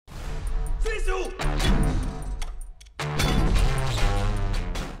Sisu!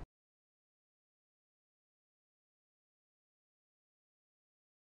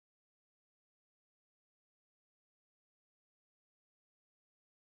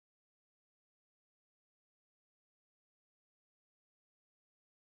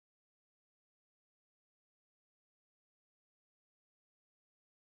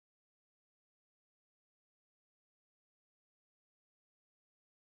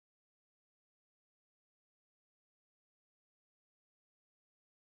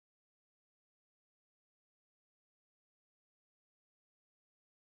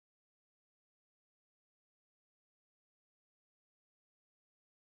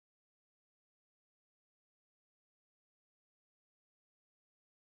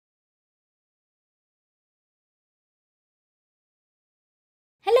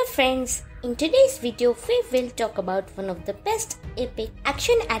 Hello friends, in today's video we will talk about one of the best epic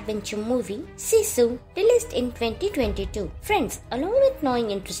action-adventure movie, Sisu, released in 2022. Friends, along with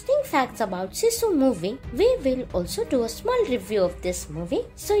knowing interesting facts about Sisu Movie, we will also do a small review of this movie,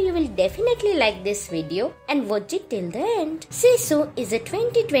 so you will definitely like this video and watch it till the end. Sisu is a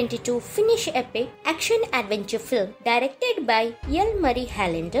 2022 Finnish epic action-adventure film directed by Jalmari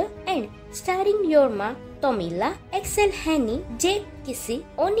Halander and starring Jorma Tommila, Axel Henny, Jake Kissi,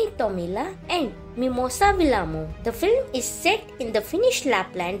 Oni Tommila, and Mimosa Vilamo. The film is set in the Finnish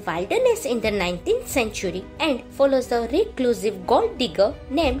Lapland wilderness in the 19th century and follows the reclusive gold digger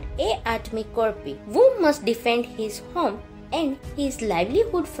named Artemi Korpi, who must defend his home and his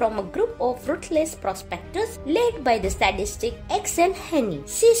livelihood from a group of ruthless prospectors led by the sadistic Axel Henny.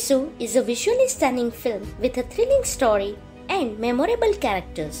 Sisu is a visually stunning film with a thrilling story and memorable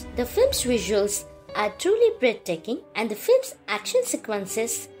characters. The film's visuals are truly breathtaking and the film's action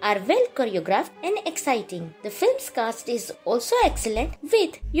sequences are well choreographed and exciting. The film's cast is also excellent,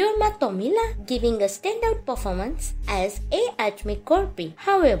 with Jorma Tommila giving a standout performance as Artemi Korpi.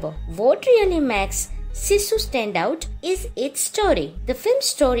 However, what really makes Sisu stand out is its story. The film's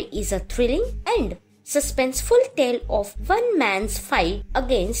story is a thrilling and suspenseful tale of one man's fight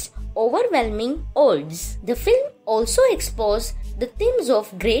against overwhelming odds. The film also explores the themes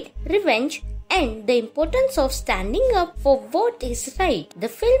of great revenge and the importance of standing up for what is right. The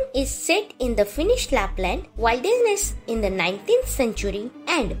film is set in the Finnish Lapland wilderness in the 19th century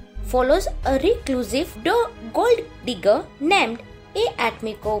and follows a reclusive gold digger named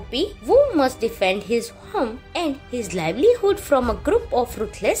Artemi Korpi, who must defend his home and his livelihood from a group of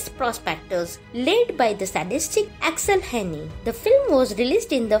ruthless prospectors led by the sadistic Axel Henny. The film was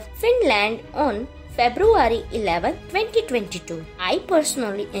released in the Finland on February 11, 2022. I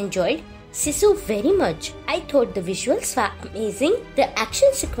personally enjoyed Sisu very much. I thought the visuals were amazing, the action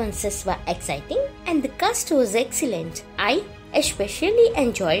sequences were exciting, and the cast was excellent. I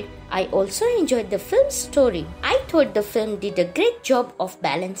also enjoyed the film's story. I thought the film did a great job of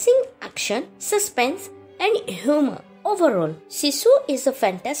balancing action, suspense, and humor. Overall, Sisu is a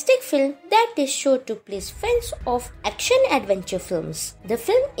fantastic film that is sure to please fans of action-adventure films. The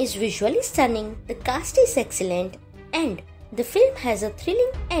film is visually stunning, the cast is excellent, and the film has a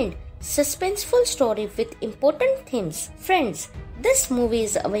thrilling and suspenseful story with important themes. Friends, this movie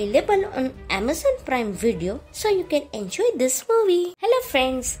is available on Amazon Prime Video, so you can enjoy this movie. Hello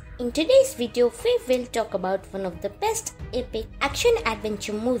friends, in today's video we will talk about one of the best epic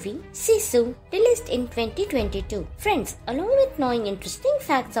action-adventure movie, Sisu, released in 2022. Friends, along with knowing interesting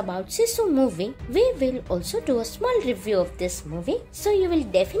facts about Sisu Movie, we will also do a small review of this movie, so you will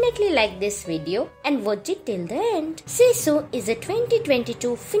definitely like this video and watch it till the end. Sisu is a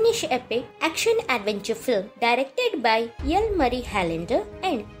 2022 Finnish epic action-adventure film directed by Jalmari Halander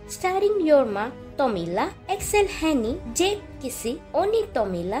and starring Jorma Tommila, Axel Henny, Jake Kissi, Oni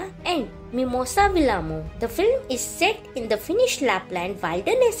Tommila, and Mimosa Vilamo. The film is set in the Finnish Lapland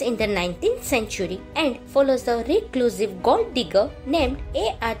wilderness in the 19th century and follows the reclusive gold digger named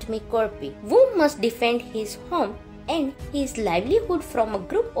Artemi Korpi, who must defend his home and his livelihood from a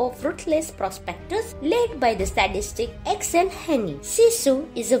group of ruthless prospectors led by the sadistic Axel Henny. Sisu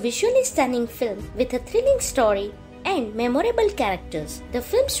is a visually stunning film with a thrilling story and memorable characters. The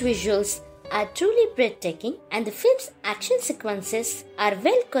film's visuals are truly breathtaking and the film's action sequences are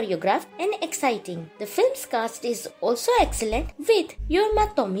well choreographed and exciting. The film's cast is also excellent, with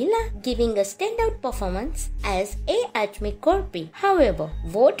Jorma Tommila giving a standout performance as Artemi Korpi. However,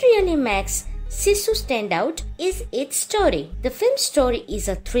 what really makes Sisu stand out is its story. The film's story is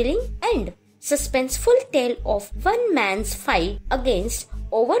a thrilling and suspenseful tale of one man's fight against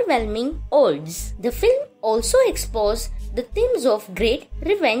overwhelming odds. The film also explores the themes of great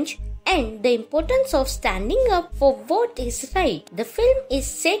revenge and the importance of standing up for what is right. The film is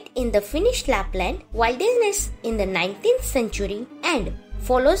set in the Finnish Lapland wilderness in the 19th century and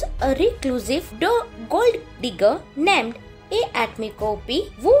follows a reclusive gold digger named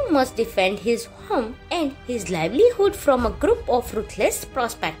Atmikopi, who must defend his home and his livelihood from a group of ruthless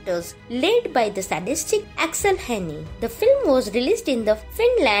prospectors led by the sadistic Axel Henny. The film was released in the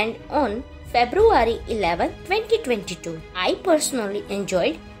Finland on February 11, 2022. I personally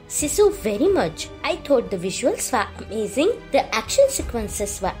enjoyed Sisu very much. I thought the visuals were amazing, the action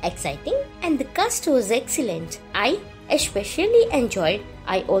sequences were exciting, and the cast was excellent. I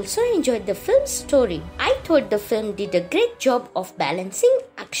also enjoyed the film's story. I thought the film did a great job of balancing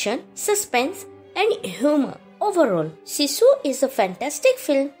action, suspense, and humor. Overall, Sisu is a fantastic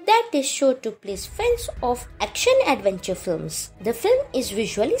film that is sure to please fans of action-adventure films. The film is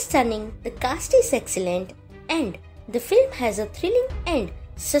visually stunning, the cast is excellent, and the film has a thrilling and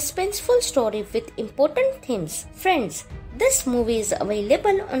suspenseful story with important themes. Friends, this movie is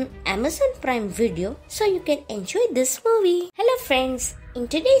available on Amazon Prime Video, so you can enjoy this movie. Hello friends, in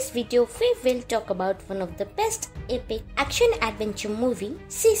today's video we will talk about one of the best epic action-adventure movie,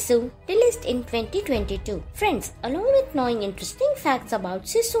 Sisu, released in 2022. Friends, along with knowing interesting facts about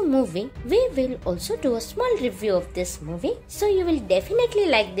Sisu Movie, we will also do a small review of this movie, so you will definitely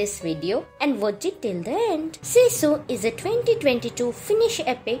like this video and watch it till the end. Sisu is a 2022 Finnish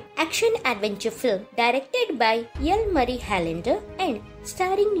epic action-adventure film directed by Jalmari Halander and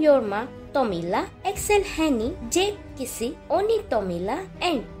starring Jorma Tommila, Axel Henny, Jake Kissi, Oni Tommila,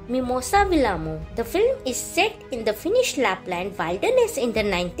 and Mimosa Vilamo. The film is set in the Finnish Lapland wilderness in the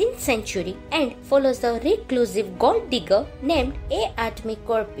 19th century and follows the reclusive gold digger named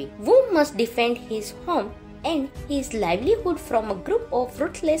Atmikopi, who must defend his home and his livelihood from a group of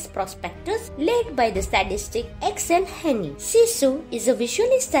ruthless prospectors led by the sadistic Axel Henny. Sisu is a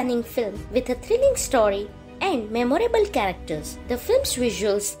visually stunning film with a thrilling story and memorable characters. The film's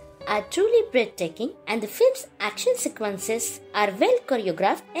visuals are truly breathtaking and the film's action sequences are well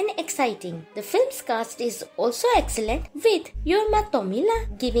choreographed and exciting. The film's cast is also excellent, with Jorma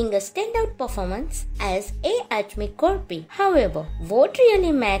Tommila giving a standout performance as Atmikopi. However, what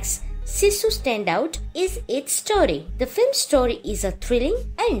really makes Sisu stand out is its story. The film's story is a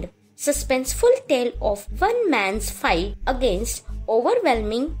thrilling and suspenseful tale of one man's fight against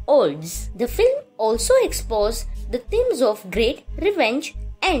overwhelming odds. The film also explores the themes of great revenge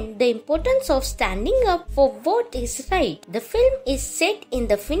and the importance of standing up for what is right. The film is set in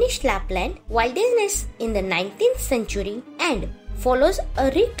the Finnish Lapland wilderness in the 19th century and follows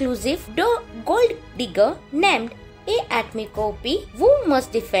a reclusive gold digger named Atmikopi, who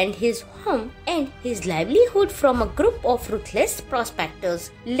must defend his home and his livelihood from a group of ruthless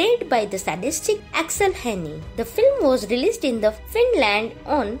prospectors led by the sadistic Axel Henny. The film was released in the Finland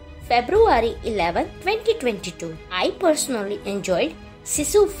on February 11, 2022. I personally enjoyed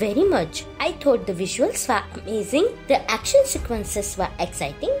Sisu very much. I thought the visuals were amazing, the action sequences were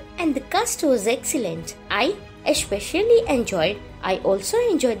exciting, and the cast was excellent. I also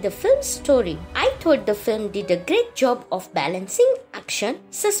enjoyed the film's story. I thought the film did a great job of balancing action,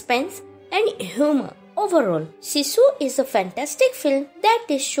 suspense, and humor. Overall, Sisu is a fantastic film that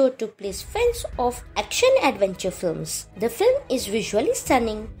is sure to please fans of action-adventure films. The film is visually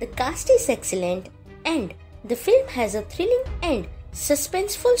stunning, the cast is excellent, and the film has a thrilling and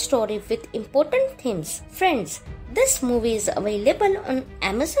suspenseful story with important themes. Friends, this movie is available on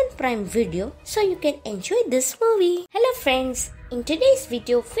Amazon Prime Video, so you can enjoy this movie. Hello friends, in today's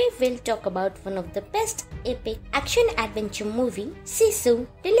video we will talk about one of the best epic action-adventure movie, Sisu,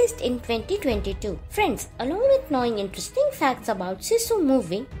 released in 2022. Friends, along with knowing interesting facts about Sisu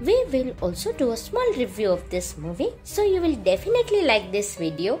Movie, we will also do a small review of this movie, so you will definitely like this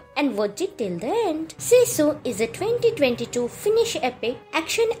video and watch it till the end. Sisu is a 2022 Finnish epic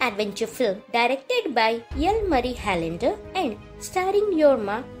action-adventure film directed by Jalmari Halander and starring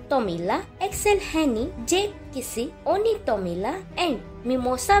Jorma Tommila, Axel Henny, Jake Kissi, Oni Tommila, and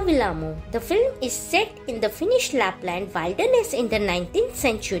Mimosa Vilamo. The film is set in the Finnish Lapland wilderness in the 19th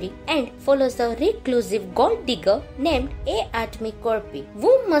century and follows a reclusive gold digger named Atmikopi,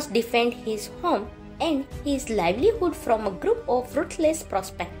 who must defend his home and his livelihood from a group of ruthless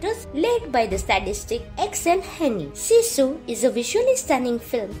prospectors led by the sadistic Axel Henny. Sisu is a visually stunning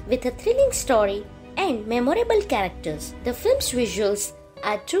film with a thrilling story and memorable characters. The film's visuals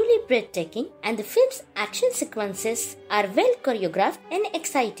are truly breathtaking and the film's action sequences are well choreographed and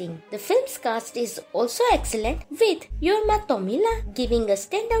exciting. The film's cast is also excellent, with Jorma Tommila giving a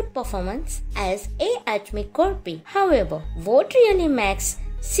standout performance as Atmikopi. However, what really makes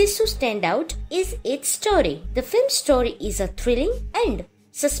Sisu stand out is its story. The film's story is a thrilling and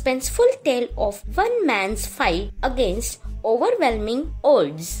suspenseful tale of one man's fight against overwhelming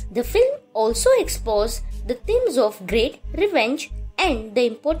odds. The film also explores the themes of great revenge and the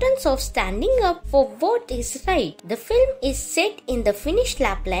importance of standing up for what is right. The film is set in the Finnish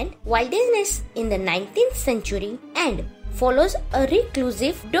Lapland wilderness in the 19th century and follows a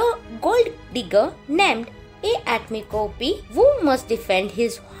reclusive gold digger named Atmikopi who must defend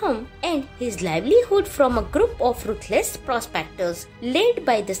his home and his livelihood from a group of ruthless prospectors led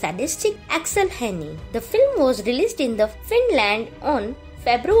by the sadistic Axel Henny. The film was released in the Finland on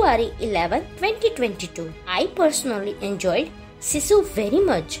February 11, 2022. I personally enjoyed Sisu very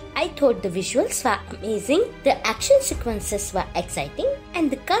much. I thought the visuals were amazing, the action sequences were exciting, and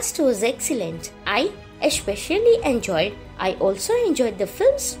the cast was excellent. I also enjoyed the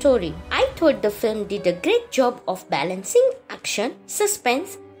film's story. I thought the film did a great job of balancing action,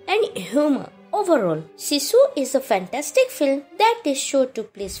 suspense, and humor. Overall, Sisu is a fantastic film that is sure to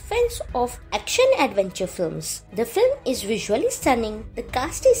please fans of action-adventure films. The film is visually stunning, the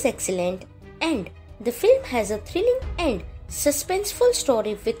cast is excellent, and the film has a thrilling and suspenseful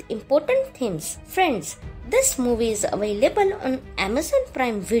story with important themes. Friends, this movie is available on Amazon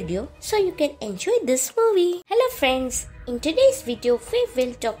Prime Video, so you can enjoy this movie. Hello friends, in today's video we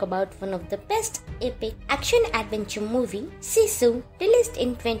will talk about one of the best epic action-adventure movie, Sisu, released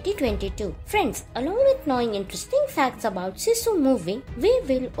in 2022. Friends, along with knowing interesting facts about Sisu Movie, we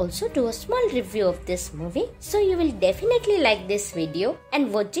will also do a small review of this movie, so you will definitely like this video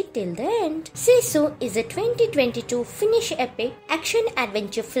and watch it till the end. Sisu is a 2022 Finnish epic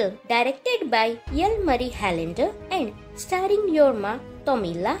action-adventure film directed by Jalmari Halander and starring Jorma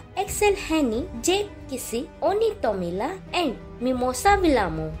Tommila, Axel Henny, Jake Kissi, Oni Tommila, and Mimosa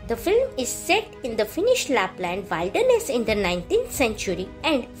Vilamo. The film is set in the Finnish Lapland wilderness in the 19th century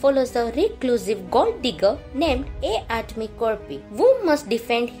and follows a reclusive gold digger named Atmikopi who must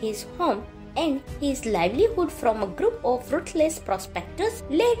defend his home and his livelihood from a group of ruthless prospectors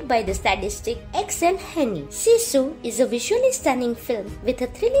led by the sadistic Axel Henny. Sisu is a visually stunning film with a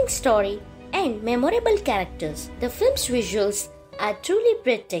thrilling story and memorable characters. The film's visuals are truly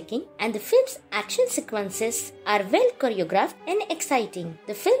breathtaking and the film's action sequences are well choreographed and exciting.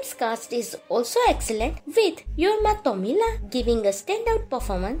 The film's cast is also excellent, with Jorma Tommila giving a standout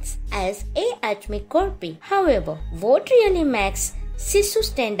performance as Atmikopi. However, what really makes Sisu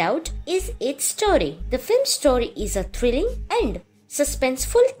stand out is its story. The film's story is a thrilling and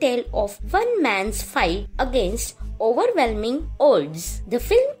suspenseful tale of one man's fight against overwhelming odds. The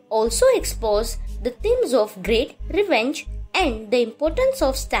film also explores the themes of great revenge and the importance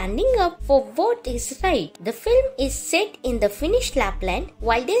of standing up for what is right. The film is set in the Finnish Lapland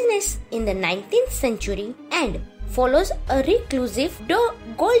wilderness in the 19th century and follows a reclusive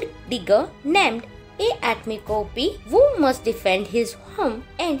gold digger named Atmikopi who must defend his home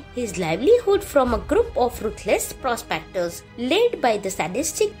and his livelihood from a group of ruthless prospectors led by the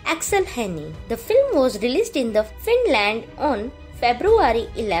sadistic Axel Henny. The film was released in the Finland on February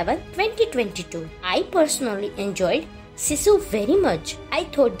 11, 2022. I personally enjoyed Sisu very much. I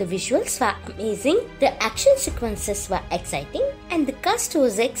thought the visuals were amazing, the action sequences were exciting, and the cast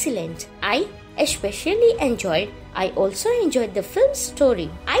was excellent. I also enjoyed the film's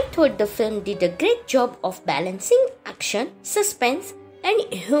story. I thought the film did a great job of balancing action, suspense,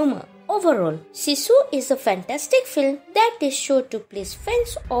 and humor. Overall, Sisu is a fantastic film that is sure to please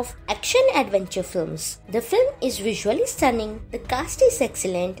fans of action-adventure films. The film is visually stunning, the cast is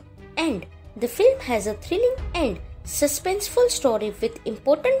excellent, and the film has a thrilling and suspenseful story with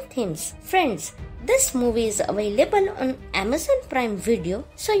important themes. Friends, this movie is available on Amazon Prime Video,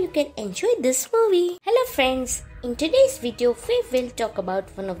 so you can enjoy this movie. Hello friends, in today's video we will talk about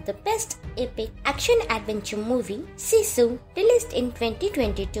one of the best epic action-adventure movie, Sisu, released in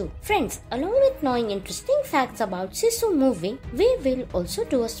 2022. Friends, along with knowing interesting facts about Sisu Movie, we will also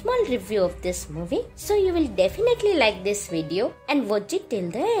do a small review of this movie, so you will definitely like this video and watch it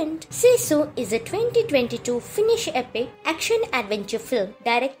till the end. Sisu is a 2022 Finnish epic action-adventure film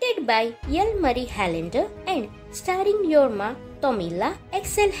directed by Jalmari Halander and starring Jorma Tommila,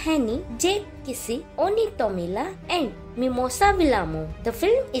 Axel Henny, Jake Kissi, Oni Tommila, and Mimosa Vilamo. The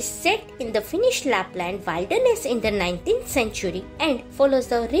film is set in the Finnish Lapland wilderness in the 19th century and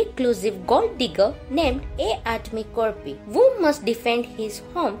follows a reclusive gold digger named Atmikopi who must defend his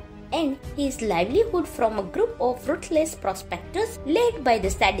home and his livelihood from a group of ruthless prospectors led by the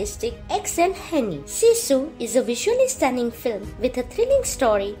sadistic Axel Henny. Sisu is a visually stunning film with a thrilling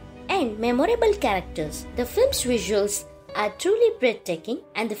story and memorable characters. The film's visuals are truly breathtaking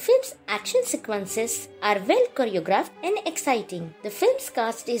and the film's action sequences are well choreographed and exciting. The film's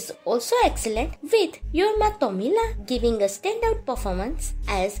cast is also excellent, with Yorma Tomila giving a standout performance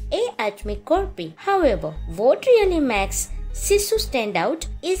as A. Atmi Korpi. However, what really makes Sisu stand out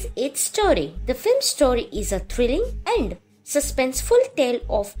is its story. The film's story is a thrilling and suspenseful tale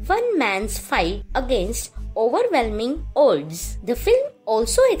of one man's fight against overwhelming odds. The film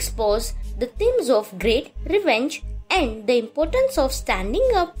also explores the themes of great revenge and the importance of standing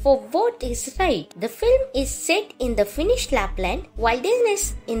up for what is right. The film is set in the Finnish Lapland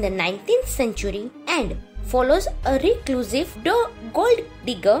wilderness in the 19th century and follows a reclusive gold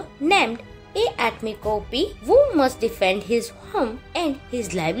digger named A. Atmi Korpi, who must defend his home and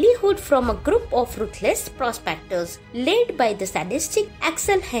his livelihood from a group of ruthless prospectors led by the sadistic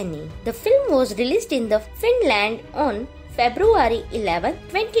Axel Henny. The film was released in the Finland on February 11,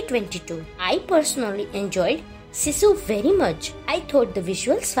 2022. I personally enjoyed Sisu very much. I thought the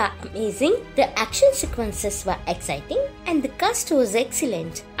visuals were amazing, the action sequences were exciting, and the cast was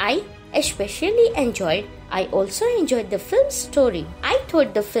excellent. I also enjoyed the film's story. I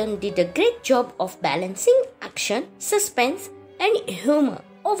thought the film did a great job of balancing action, suspense, and humor.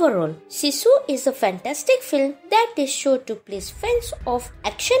 Overall, Sisu is a fantastic film that is sure to please fans of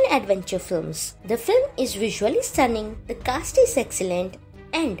action-adventure films. The film is visually stunning, the cast is excellent,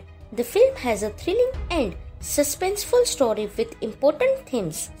 and the film has a thrilling and suspenseful story with important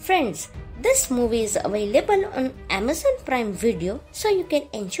themes. Friends, this movie is available on Amazon Prime Video, so you can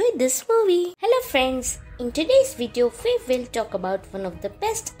enjoy this movie. Hello friends, in today's video we will talk about one of the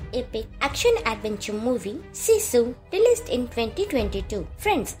best epic action-adventure movie, Sisu, released in 2022.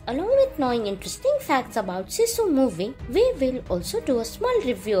 Friends, along with knowing interesting facts about Sisu Movie, we will also do a small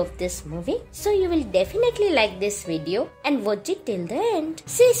review of this movie, so you will definitely like this video and watch it till the end.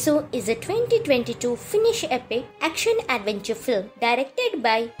 Sisu is a 2022 Finnish epic action-adventure film directed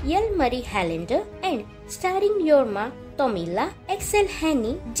by Jalmari Halander and starring Jorma Tomila, Axel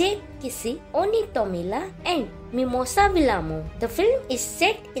Henny, Jake Kissi, Oni Tomila, and Mimosa Vilamo. The film is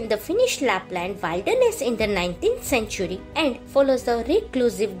set in the Finnish Lapland wilderness in the 19th century and follows a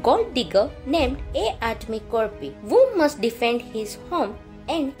reclusive gold digger named A. Atmi Korpi, who must defend his home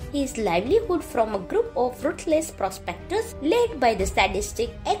and his livelihood from a group of ruthless prospectors led by the sadistic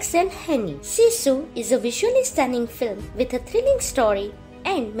Axel Henny. Sisu is a visually stunning film with a thrilling story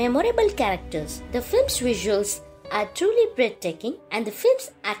and memorable characters. The film's visuals are truly breathtaking and the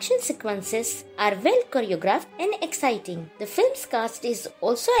film's action sequences are well choreographed and exciting. The film's cast is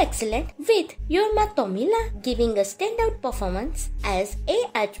also excellent, with Jorma Tomila giving a standout performance as A.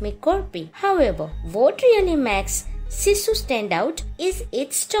 Atmi Korpi. However, what really makes Sisu stand out is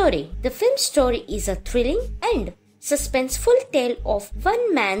its story. The film's story is a thrilling and suspenseful tale of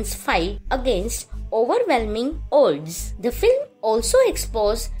one man's fight against overwhelming odds. The film also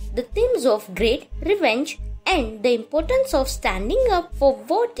explores the themes of great revenge and the importance of standing up for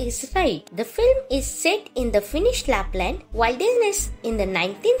what is right. The film is set in the Finnish Lapland wilderness in the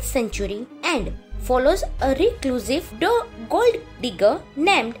 19th century and follows a reclusive gold digger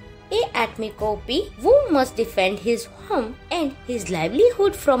named A. Atmi Korpi, who must defend his home and his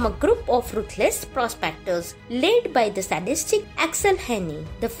livelihood from a group of ruthless prospectors led by the sadistic Axel Henny.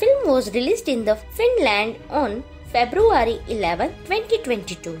 The film was released in the Finland on February 11,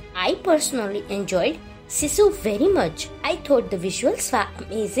 2022. I personally enjoyed Sisu very much. I thought the visuals were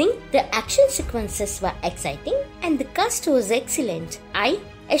amazing, the action sequences were exciting, and the cast was excellent. I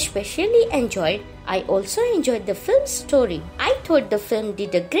also enjoyed the film's story. I thought the film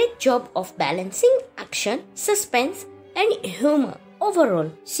did a great job of balancing action, suspense, and humor. Overall,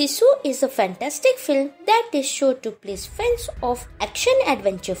 Sisu is a fantastic film that is sure to please fans of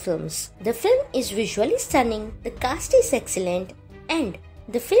action-adventure films. The film is visually stunning, the cast is excellent, and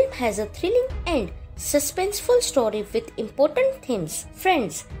the film has a thrilling and suspenseful story with important themes.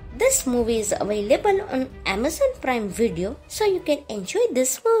 Friends, this movie is available on Amazon Prime Video, so you can enjoy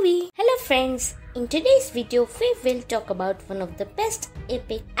this movie. Hello friends, in today's video we will talk about one of the best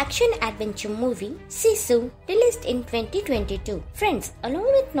epic action-adventure movie, Sisu, released in 2022. Friends, along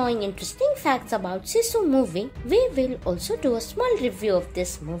with knowing interesting facts about Sisu Movie, we will also do a small review of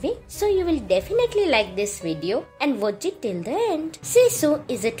this movie, so you will definitely like this video and watch it till the end. Sisu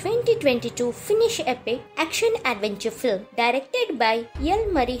is a 2022 Finnish epic action-adventure film directed by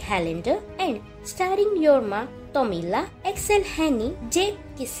Jalmari Halander and starring Jorma Tomila, Axel Henny, Jake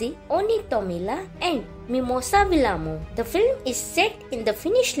Kissi, Oni Tomila, and Mimosa Vilamo. The film is set in the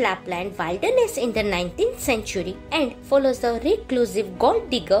Finnish Lapland wilderness in the 19th century and follows a reclusive gold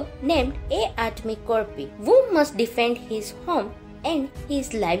digger named A. Atmi Korpi, who must defend his home and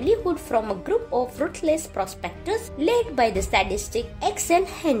his livelihood from a group of ruthless prospectors led by the sadistic Axel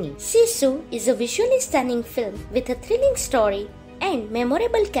Henny. Sisu is a visually stunning film with a thrilling story and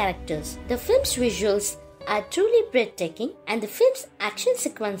memorable characters. The film's visuals are truly breathtaking and the film's action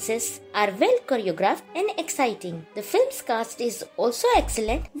sequences are well choreographed and exciting. The film's cast is also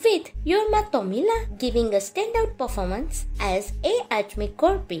excellent, with Yorma Tomila giving a standout performance as A. Atmi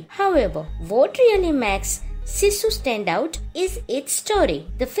Korpi. However, what really makes Sisu stand out is its story.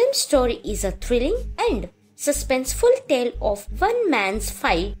 The film's story is a thrilling and suspenseful tale of one man's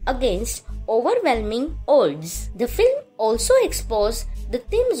fight against overwhelming odds. The film also explores the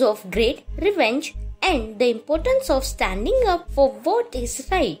themes of great revenge and the importance of standing up for what is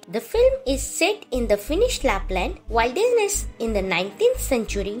right. The film is set in the Finnish Lapland wilderness in the 19th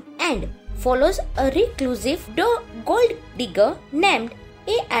century and follows a reclusive gold digger named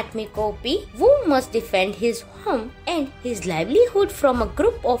A. Atmi Korpi, who must defend his home and his livelihood from a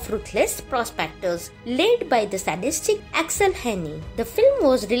group of ruthless prospectors led by the sadistic Axel Henny. The film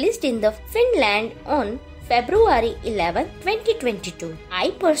was released in the Finland on February 11, 2022.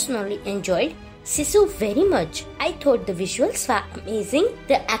 I personally enjoyed Sisu very much. I thought the visuals were amazing,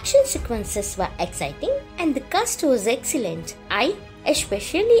 the action sequences were exciting, and the cast was excellent. I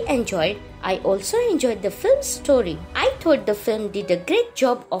also enjoyed the film's story. I thought the film did a great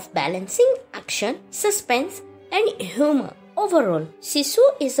job of balancing action, suspense, and humor. Overall, Sisu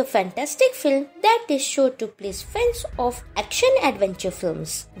is a fantastic film that is sure to please fans of action-adventure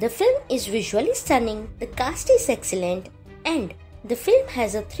films. The film is visually stunning, the cast is excellent, and the film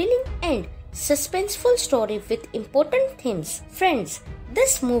has a thrilling and suspenseful story with important themes. Friends,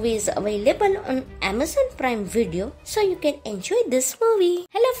 this movie is available on Amazon Prime Video, so you can enjoy this movie.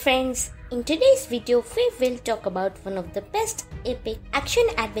 Hello friends, in today's video we will talk about one of the best epic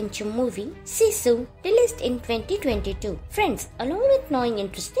action-adventure movie, Sisu, released in 2022. Friends, along with knowing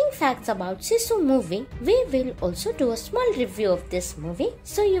interesting facts about Sisu Movie, we will also do a small review of this movie,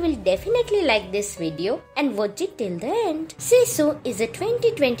 so you will definitely like this video and watch it till the end. Sisu is a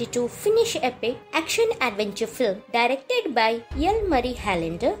 2022 Finnish epic action-adventure film directed by Jalmari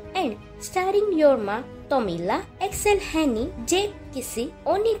Halander and starring Jorma Tomila, Axel Henny, Jake Kissi,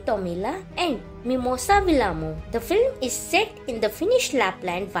 Oni Tomila, and Mimosa Vilamo. The film is set in the Finnish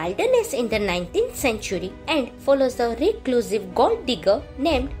Lapland wilderness in the 19th century and follows a reclusive gold digger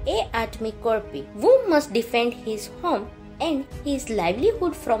named A. Atmi Korpi, who must defend his home and his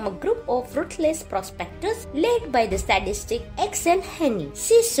livelihood from a group of ruthless prospectors led by the sadistic Axel Henny.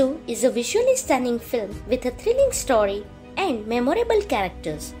 Sisu is a visually stunning film with a thrilling story and memorable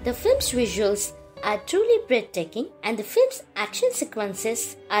characters. The film's visuals are truly breathtaking and the film's action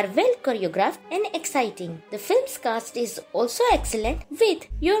sequences are well choreographed and exciting. The film's cast is also excellent, with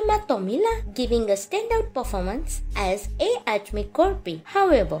Yorma Tomila giving a standout performance as A. Atmi Korpi.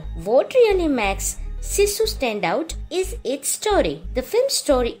 However, what really makes Sisu stand out is its story. The film's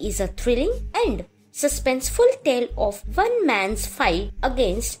story is a thrilling and suspenseful tale of one man's fight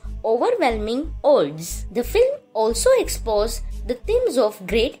against overwhelming odds. The film also explores the themes of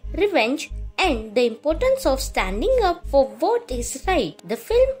great revenge and the importance of standing up for what is right. The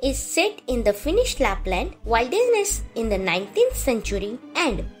film is set in the Finnish Lapland wilderness in the 19th century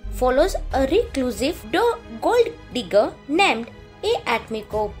and follows a reclusive gold digger named A. Atmi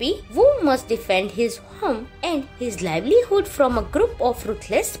Korpi, who must defend his home and his livelihood from a group of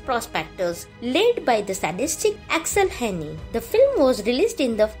ruthless prospectors led by the sadistic Axel Henny. The film was released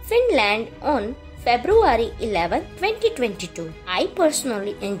in the Finland on February 11, 2022. I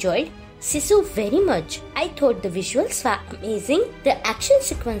personally enjoyed Sisu very much. I thought the visuals were amazing, the action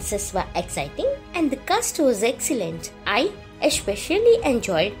sequences were exciting, and the cast was excellent. I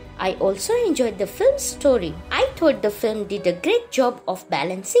also enjoyed the film's story. I thought the film did a great job of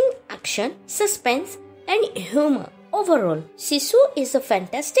balancing action, suspense, and humor. Overall, Sisu is a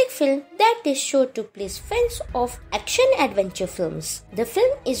fantastic film that is sure to please fans of action-adventure films. The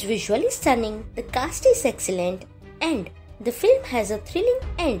film is visually stunning, the cast is excellent, and the film has a thrilling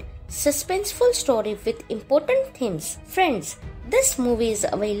and suspenseful story with important themes. Friends, this movie is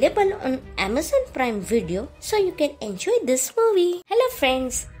available on Amazon Prime Video, so you can enjoy this movie. Hello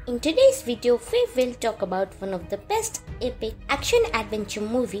friends, in today's video we will talk about one of the best epic action-adventure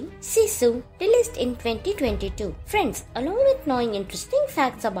movie, Sisu, released in 2022. Friends, along with knowing interesting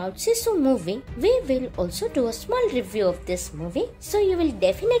facts about Sisu Movie, we will also do a small review of this movie, so you will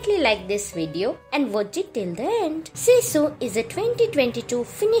definitely like this video and watch it till the end. Sisu is a 2022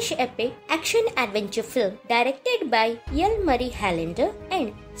 Finnish epic action-adventure film directed by Jalmari Halander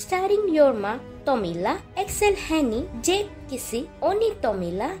and starring Jorma Tomila, Axel Henny, Jake Kissi, Oni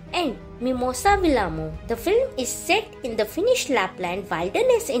Tomila, and Mimosa Villamo. The film is set in the Finnish Lapland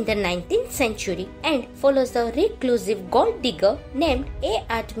wilderness in the 19th century and follows the reclusive gold digger named A.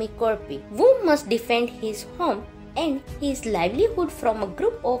 Korpi, who must defend his home and his livelihood from a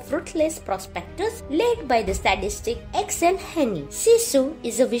group of ruthless prospectors led by the sadistic Axel Henny. Sisu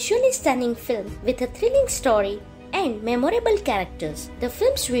is a visually stunning film with a thrilling story and memorable characters. The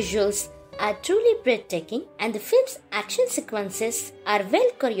film's visuals are truly breathtaking and the film's action sequences are well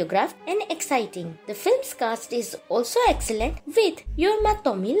choreographed and exciting. The film's cast is also excellent, with Jorma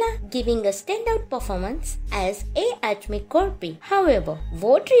Tommila giving a standout performance as A. Korpi. However,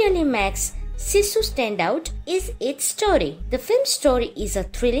 what really makes Sisu stand out is its story. The film's story is a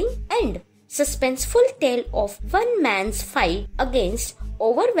thrilling and suspenseful tale of one man's fight against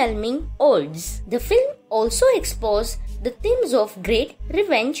overwhelming odds. The film also explores the themes of great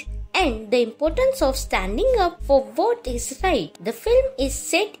revenge and the importance of standing up for what is right. The film is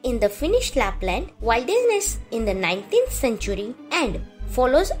set in the Finnish Lapland wilderness in the 19th century and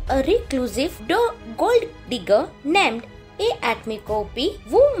follows a reclusive gold digger named A. Korpi,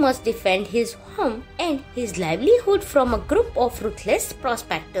 who must defend his home and his livelihood from a group of ruthless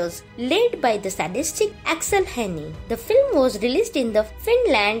prospectors led by the sadistic Axel Henny. The film was released in the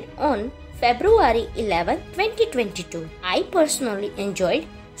Finland on February 11, 2022. I personally enjoyed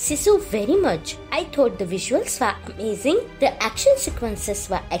Sisu very much. I thought the visuals were amazing, the action sequences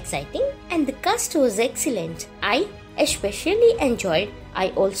were exciting, and the cast was excellent. I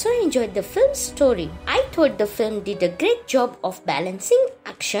also enjoyed the film's story. I thought the film did a great job of balancing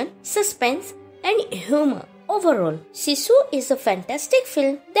action, suspense, and humor. Overall, Sisu is a fantastic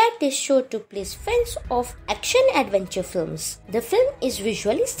film that is sure to please fans of action-adventure films. The film is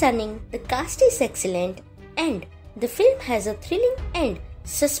visually stunning, the cast is excellent, and the film has a thrilling and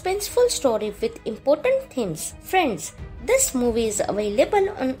suspenseful story with important themes. Friends, this movie is available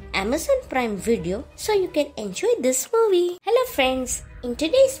on Amazon Prime Video, so you can enjoy this movie. Hello friends, in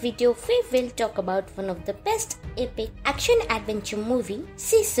today's video we will talk about one of the best epic action-adventure movie,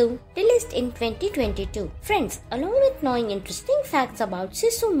 Sisu, released in 2022. Friends, along with knowing interesting facts about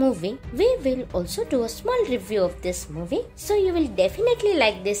Sisu Movie, we will also do a small review of this movie, so you will definitely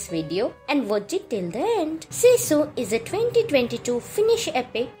like this video and watch it till the end. Sisu is a 2022 Finnish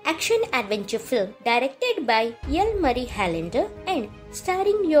epic action-adventure film directed by Jalmari Halander and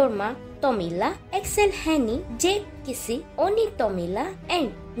starring Jorma Tommila, Axel Henny, Jake Kissi, Oni Tommila,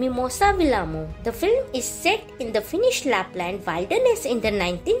 and Mimosa Villamo. The film is set in the Finnish Lapland wilderness in the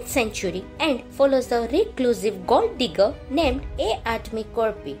 19th century and follows the reclusive gold digger named A.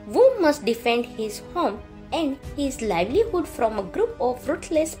 Korpi, who must defend his home and his livelihood from a group of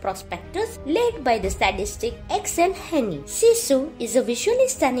ruthless prospectors led by the sadistic Axel Henny. Sisu is a visually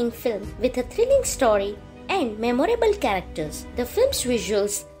stunning film with a thrilling story and memorable characters. The film's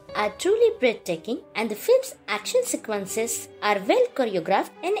visuals are truly breathtaking and the film's action sequences are well choreographed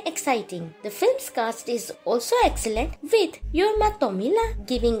and exciting. The film's cast is also excellent, with Jorma Tommila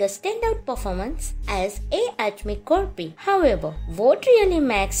giving a standout performance as A. Korpi. However, what really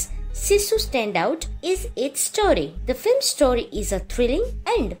makes Sisu stand out is its story. The film's story is a thrilling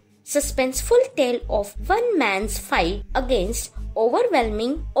and suspenseful tale of one man's fight against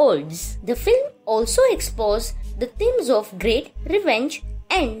overwhelming odds. The film also explores the themes of great revenge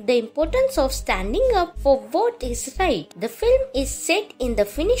and the importance of standing up for what is right. The film is set in the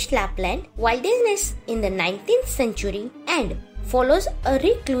Finnish Lapland wilderness in the 19th century and follows a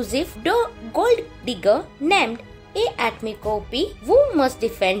reclusive gold digger named A. Korpi, who must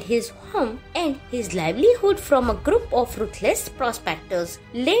defend his home and his livelihood from a group of ruthless prospectors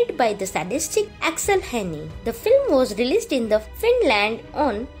led by the sadistic Axel Henny. The film was released in the Finland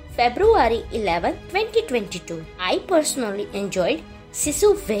on February 11, 2022. I personally enjoyed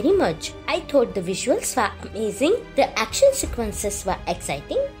Sisu very much. I thought the visuals were amazing, the action sequences were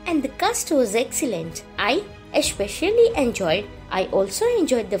exciting, and the cast was excellent. I also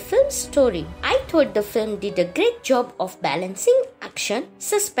enjoyed the film's story. I thought the film did a great job of balancing action,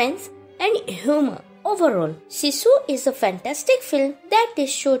 suspense, and humor. Overall, Sisu is a fantastic film that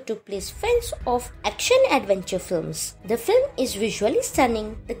is sure to please fans of action-adventure films. The film is visually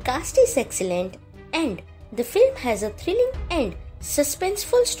stunning, the cast is excellent, and the film has a thrilling and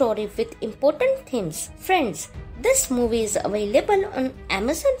suspenseful story with important themes. Friends, this movie is available on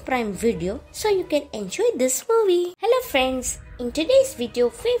Amazon Prime Video, so you can enjoy this movie. Hello friends, In today's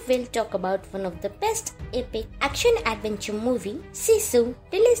video, we will talk about one of the best epic action-adventure movie, Sisu,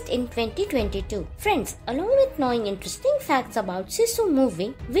 released in 2022. Friends, along with knowing interesting facts about Sisu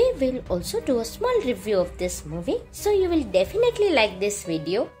Movie, we will also do a small review of this movie, so you will definitely like this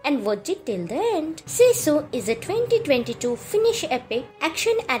video and watch it till the end. Sisu is a 2022 Finnish epic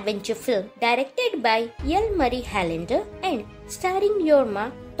action-adventure film directed by Jalmari Halander and starring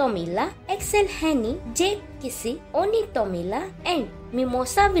Jorma Tommila, Axel Henny, Jake Kissi, Oni Tommila, and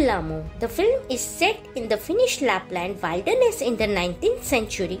Mimosa Vilamo. The film is set in the Finnish Lapland wilderness in the 19th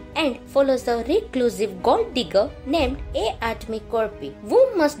century and follows a reclusive gold digger named Artemi Korpi,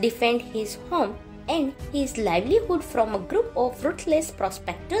 who must defend his home and his livelihood from a group of ruthless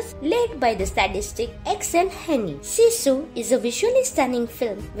prospectors led by the sadistic Axel Henny. Sisu is a visually stunning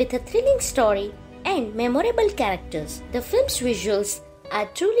film with a thrilling story and memorable characters. The film's visuals are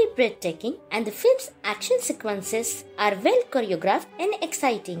truly breathtaking and the film's action sequences are well choreographed and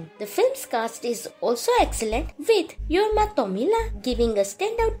exciting. The film's cast is also excellent, with Jorma Tommila giving a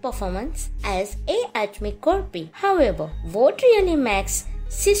standout performance as Artemi Korpi. However, what really makes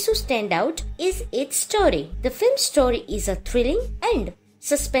Sisu stand out is its story. The film's story is a thrilling and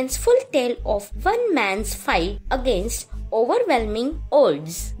suspenseful tale of one man's fight against overwhelming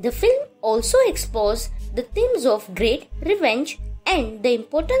odds. The film also explores the themes of great revenge and the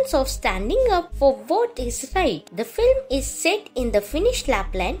importance of standing up for what is right. The film is set in the Finnish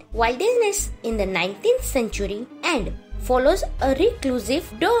Lapland wilderness in the 19th century and follows a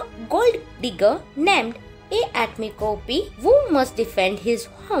reclusive gold digger named Artemi Korpi, who must defend his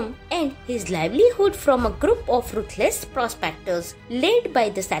home and his livelihood from a group of ruthless prospectors led by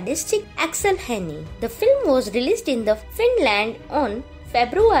the sadistic Axel Henny. The film was released in Finland on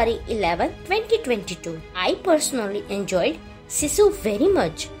February 11, 2022. I personally enjoyed Sisu very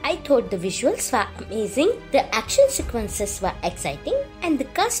much. I thought the visuals were amazing, the action sequences were exciting, and the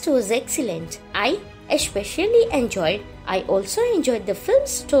cast was excellent. I also enjoyed the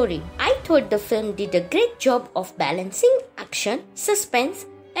film's story. I thought the film did a great job of balancing action, suspense,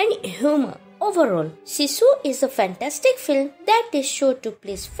 and humor. Overall, Sisu is a fantastic film that is sure to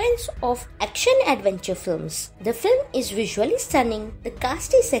please fans of action-adventure films. The film is visually stunning, the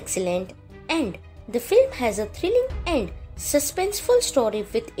cast is excellent, and the film has a thrilling and suspenseful story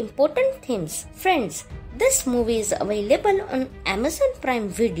with important themes. Friends, this movie is available on Amazon Prime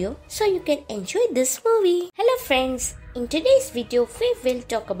Video, so you can enjoy this movie. Hello friends, in today's video we will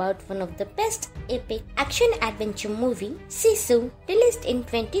talk about one of the best epic action-adventure movie, Sisu, released in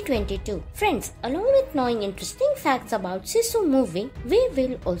 2022. Friends, along with knowing interesting facts about Sisu Movie, we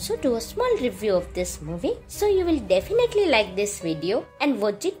will also do a small review of this movie, so you will definitely like this video and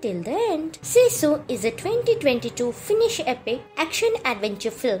watch it till the end. Sisu is a 2022 Finnish epic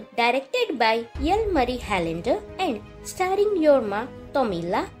action-adventure film directed by Jalmari Halander and starring Jorma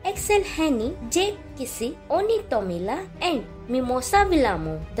Tommila, Axel Henny, Jake Kissi, Oni Tommila, and Mimosa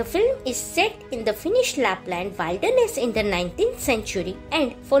Vilamo. The film is set in the Finnish Lapland wilderness in the 19th century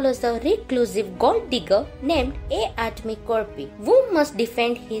and follows a reclusive gold digger named Artemi Korpi, who must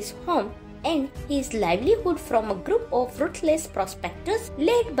defend his home and his livelihood from a group of ruthless prospectors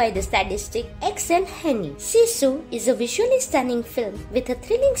led by the sadistic Axel Henny. Sisu is a visually stunning film with a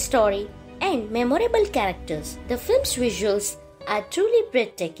thrilling story and memorable characters. The film's visuals are truly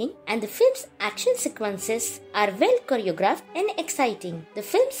breathtaking and the film's action sequences are well choreographed and exciting. The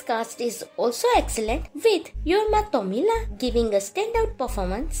film's cast is also excellent, with Jorma Tommila giving a standout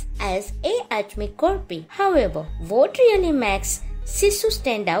performance as Artemi Korpi. However, what really makes Sisu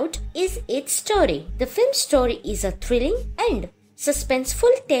stand out is its story. The film's story is a thrilling and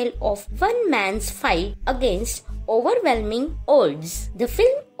suspenseful tale of one man's fight against overwhelming odds. The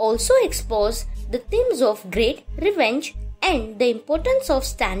film also explores the themes of great revenge and the importance of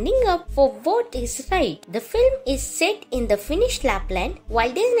standing up for what is right. The film is set in the Finnish Lapland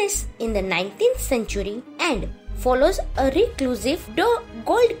wilderness in the 19th century and follows a reclusive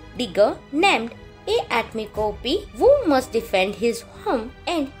gold digger named Artemi Korpi, who must defend his home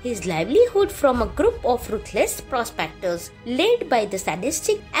and his livelihood from a group of ruthless prospectors led by the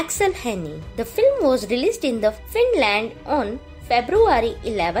sadistic Axel Henny. The film was released in Finland on February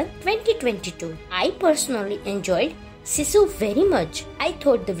 11, 2022. I personally enjoyed Sisu very much. I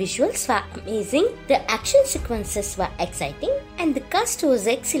thought the visuals were amazing, the action sequences were exciting, and the cast was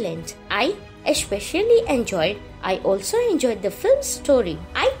excellent. I also enjoyed the film's story.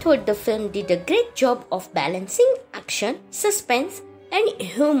 I thought the film did a great job of balancing action, suspense, and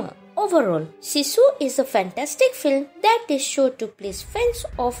humor. Overall, Sisu is a fantastic film that is sure to please fans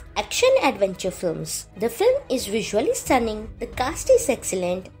of action-adventure films. The film is visually stunning, the cast is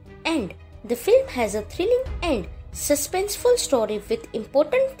excellent, and the film has a thrilling and suspenseful story with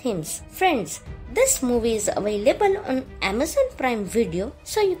important themes. Friends, this movie is available on Amazon Prime Video,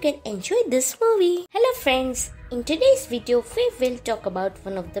 so you can enjoy this movie. Hello friends, in today's video we will talk about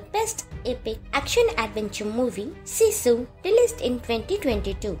one of the best epic action-adventure movie, Sisu, released in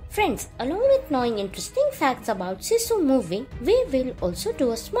 2022. Friends, along with knowing interesting facts about Sisu Movie, we will also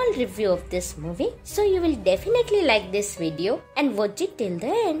do a small review of this movie, so you will definitely like this video and watch it till the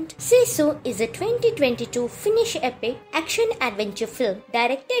end. Sisu is a 2022 Finnish epic action-adventure film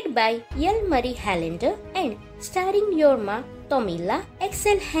directed by Jalmari Halander and starring Jorma Tommila,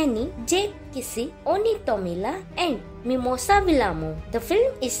 Axel Henny, Jake Kissi, Oni Tommila and Mimosa Vilamo. The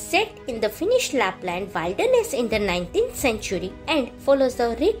film is set in the Finnish Lapland wilderness in the 19th century and follows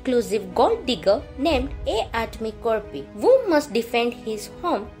a reclusive gold digger named Artemi Korpi, who must defend his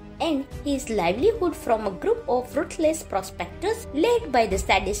home and his livelihood from a group of ruthless prospectors led by the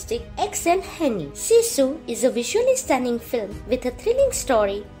sadistic Axel Henny. Sisu is a visually stunning film with a thrilling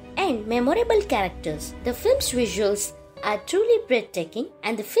story and memorable characters. The film's visuals are truly breathtaking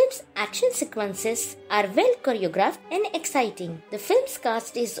and the film's action sequences are well choreographed and exciting. The film's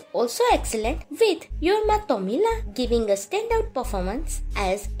cast is also excellent, with Jorma Tommila giving a standout performance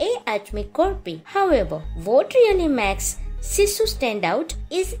as Artemi Korpi. However, what really makes Sisu stand out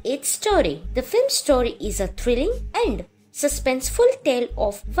is its story. The film's story is a thrilling and suspenseful tale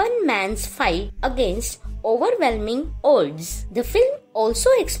of one man's fight against overwhelming odds. The film also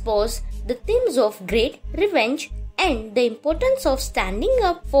explores the themes of great revenge and the importance of standing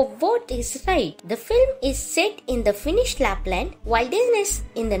up for what is right. The film is set in the Finnish Lapland wilderness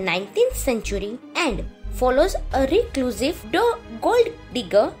in the 19th century and follows a reclusive gold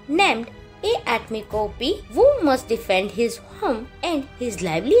digger named Artemi Korpi, who must defend his home and his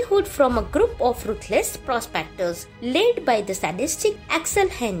livelihood from a group of ruthless prospectors led by the sadistic Axel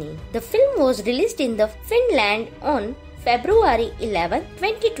Henny. The film was released in Finland on February 11,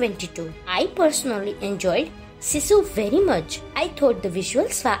 2022. I personally enjoyed Sisu very much. I thought the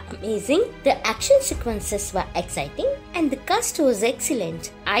visuals were amazing, the action sequences were exciting, and the cast was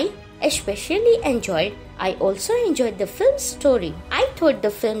excellent. I also enjoyed the film's story. I thought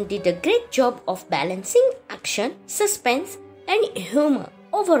the film did a great job of balancing action, suspense, and humor.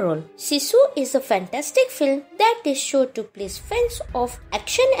 Overall, Sisu is a fantastic film that is sure to please fans of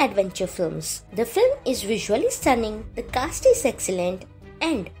action-adventure films. The film is visually stunning, the cast is excellent,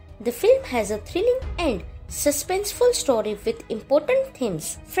 and the film has a thrilling and suspenseful story with important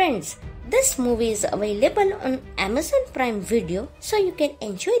themes. Friends, this movie is available on Amazon Prime Video, so you can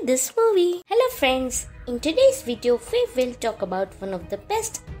enjoy this movie. Hello friends, in today's video we will talk about one of the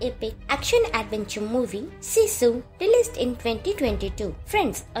best epic action-adventure movie, Sisu, released in 2022.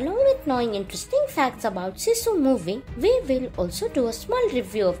 Friends, along with knowing interesting facts about Sisu Movie, we will also do a small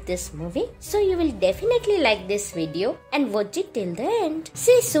review of this movie, so you will definitely like this video and watch it till the end.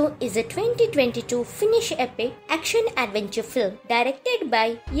 Sisu is a 2022 Finnish epic action-adventure film directed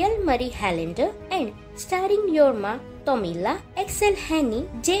by Jalmari Halander and starring Jorma Tommila, Axel Henny,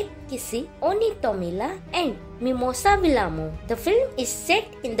 Jake Kissi, Oni Tommila and Mimosa Vilamo. The film is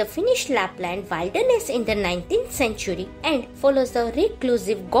set in the Finnish Lapland wilderness in the 19th century and follows a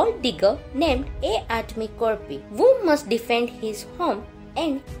reclusive gold digger named Artemi Korpi, who must defend his home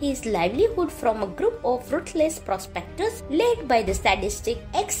and his livelihood from a group of ruthless prospectors led by the sadistic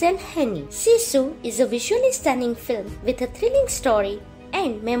Axel Henny. Sisu is a visually stunning film with a thrilling story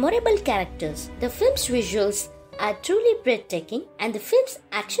and memorable characters. The film's visuals are truly breathtaking and the film's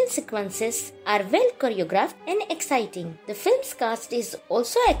action sequences are well choreographed and exciting. The film's cast is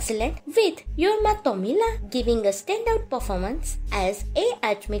also excellent, with Jorma Tommila giving a standout performance as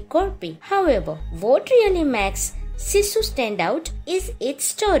Artemi Korpi. However, what really makes Sisu stand out is its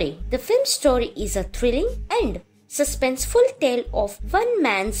story. The film's story is a thrilling and suspenseful tale of one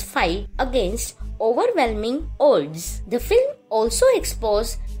man's fight against overwhelming odds. The film also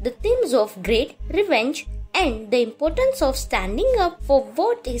explores the themes of great revenge and the importance of standing up for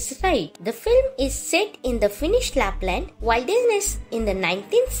what is right. The film is set in the Finnish Lapland wilderness in the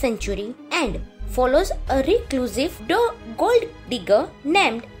 19th century and follows a reclusive gold digger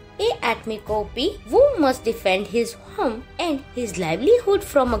named Artemi Korpi, who must defend his home and his livelihood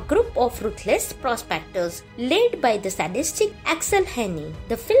from a group of ruthless prospectors led by the sadistic Axel Henny.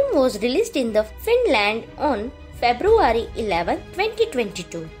 The film was released in Finland on February 11,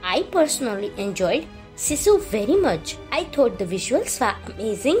 2022. I personally enjoyed Sisu very much. I thought the visuals were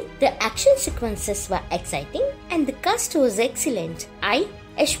amazing, the action sequences were exciting, and the cast was excellent. I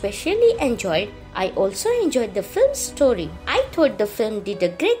also enjoyed the film's story. I thought the film did a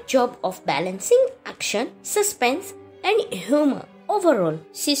great job of balancing action, suspense, and humor. Overall,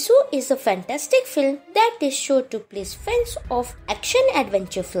 Sisu is a fantastic film that is sure to please fans of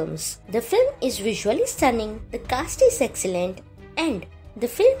action-adventure films. The film is visually stunning, the cast is excellent, and the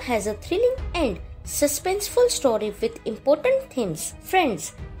film has a thrilling and suspenseful story with important themes.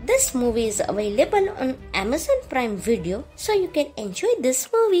 Friends, this movie is available on Amazon Prime Video, so you can enjoy this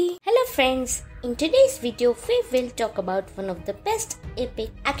movie. Hello friends, in today's video we will talk about one of the best epic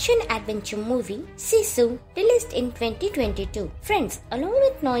action-adventure movie, Sisu, released in 2022. Friends, along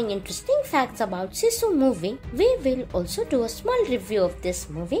with knowing interesting facts about Sisu Movie, we will also do a small review of this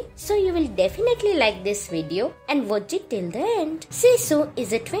movie, so you will definitely like this video and watch it till the end. Sisu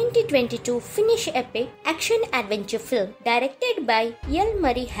is a 2022 Finnish epic action-adventure film directed by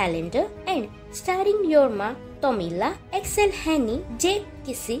Jalmari Halander and starring Jorma Tommila, Axel Henny, Jake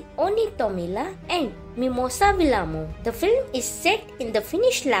Kissi, Oni Tommila, and Mimosa Vilamo. The film is set in the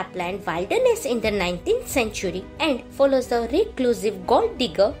Finnish Lapland wilderness in the 19th century and follows the reclusive gold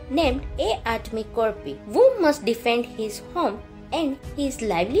digger named Artemi Korpi, who must defend his home and his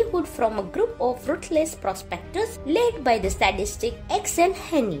livelihood from a group of ruthless prospectors led by the sadistic Axel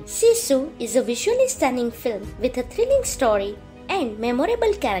Henny. Sisu is a visually stunning film with a thrilling story and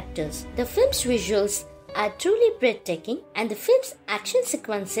memorable characters. The film's visuals are truly breathtaking and the film's action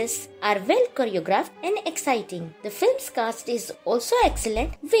sequences are well choreographed and exciting. The film's cast is also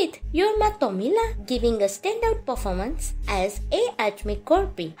excellent, with Jorma Tommila giving a standout performance as Artemi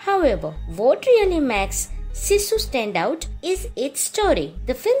Korpi. However, what really makes Sisu stand out is its story.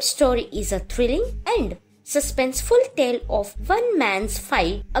 The film's story is a thrilling and suspenseful tale of one man's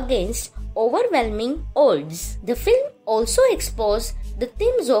fight against overwhelming odds. The film also explores the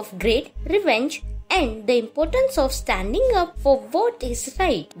themes of great revenge and the importance of standing up for what is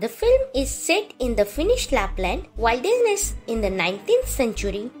right. The film is set in the Finnish Lapland wilderness in the 19th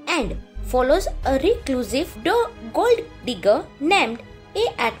century and follows a reclusive gold digger named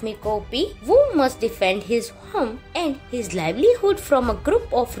Artemi Korpi, who must defend his home and his livelihood from a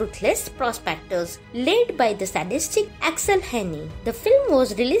group of ruthless prospectors led by the sadistic Axel Henny. The film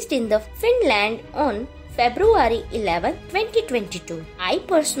was released in Finland on February 11, 2022. I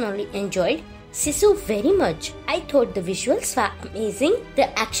personally enjoyed Sisu very much. I thought the visuals were amazing,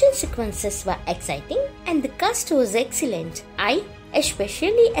 the action sequences were exciting, and the cast was excellent. I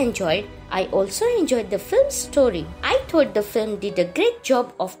also enjoyed the film's story. I thought the film did a great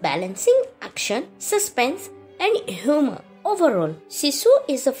job of balancing action, suspense, and humor. Overall, Sisu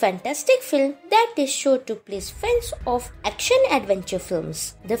is a fantastic film that is sure to please fans of action-adventure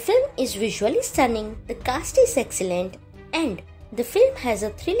films. The film is visually stunning, the cast is excellent, and the film has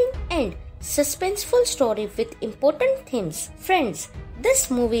a thrilling and suspenseful story with important themes. Friends,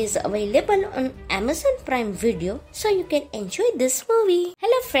 this movie is available on Amazon Prime Video, so you can enjoy this movie.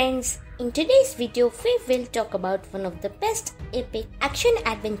 Hello friends, in today's video we will talk about one of the best epic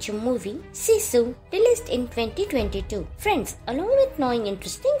action-adventure movie, Sisu, released in 2022. Friends, along with knowing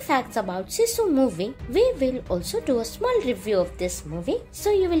interesting facts about Sisu Movie, we will also do a small review of this movie,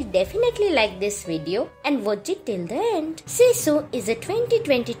 so you will definitely like this video and watch it till the end. Sisu is a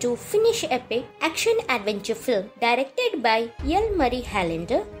 2022 Finnish epic action-adventure film directed by Jalmari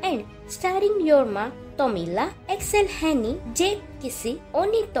Halander and starring Jorma Tommila, Axel Henny, Jake Kissi,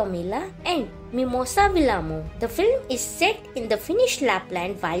 Oni Tommila, and Mimosa Vilamo. The film is set in the Finnish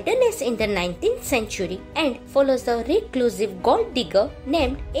Lapland wilderness in the 19th century and follows the reclusive gold digger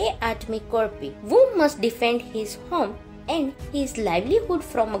named Artemi Korpi, who must defend his home and his livelihood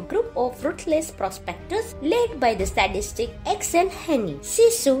from a group of ruthless prospectors led by the sadistic Axel Henny.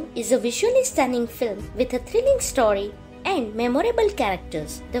 Sisu is a visually stunning film with a thrilling story and memorable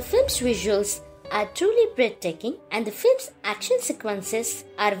characters. The film's visuals are truly breathtaking and the film's action sequences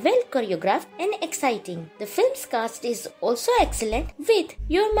are well choreographed and exciting. The film's cast is also excellent, with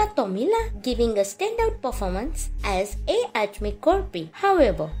Jorma Tommila giving a standout performance as Artemi Korpi.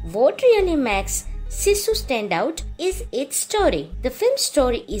 However, what really makes Sisu stand out is its story. The film's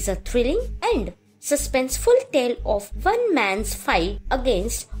story is a thrilling and suspenseful tale of one man's fight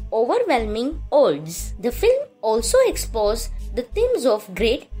against overwhelming odds. The film also explores the themes of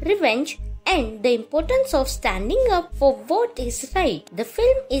great revenge and the importance of standing up for what is right. The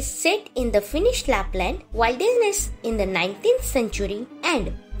film is set in the Finnish Lapland wilderness in the 19th century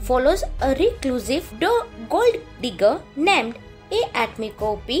and follows a reclusive gold digger named Artemi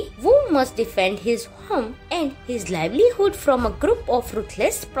Korpi, who must defend his home and his livelihood from a group of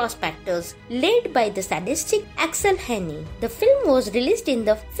ruthless prospectors led by the sadistic Axel Henny. The film was released in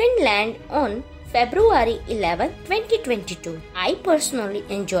Finland on February 11, 2022. I personally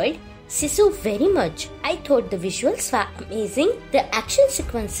enjoyed Sisu very much. I thought the visuals were amazing, the action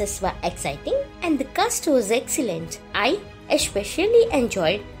sequences were exciting, and the cast was excellent. I especially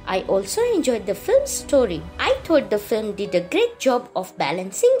enjoyed. I also enjoyed the film's story. I thought the film did a great job of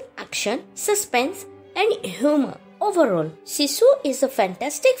balancing action, suspense, and humor. Overall, Sisu is a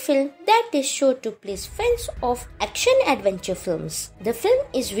fantastic film that is sure to please fans of action-adventure films. The film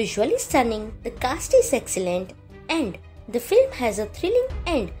is visually stunning, the cast is excellent, and the film has a thrilling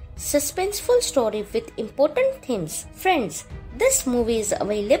and suspenseful story with important themes. Friends, this movie is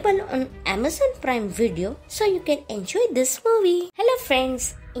available on Amazon Prime Video, so you can enjoy this movie. Hello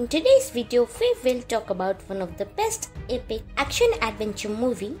friends, in today's video we will talk about one of the best epic action-adventure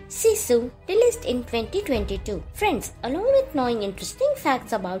movie, Sisu, released in 2022. Friends, along with knowing interesting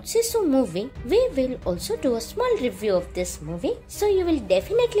facts about Sisu Movie, we will also do a small review of this movie, so you will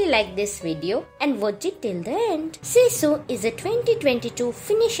definitely like this video and watch it till the end. Sisu is a 2022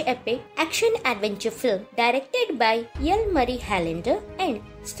 Finnish epic action-adventure film directed by Jalmari Halander and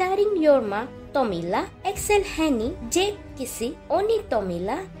starring Jorma Tommila, Axel Henny, Jake Kissi, Oni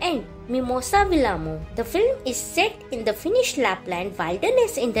Tommila, and Mimosa Vilamo. The film is set in the Finnish Lapland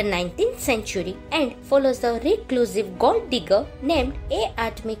wilderness in the 19th century and follows the reclusive gold digger named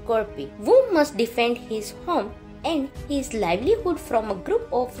A.Artemi Korpi, who must defend his home and his livelihood from a group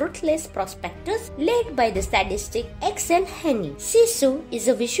of ruthless prospectors led by the sadistic Axel Henny. Sisu is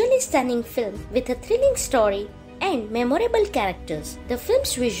a visually stunning film with a thrilling story and memorable characters. The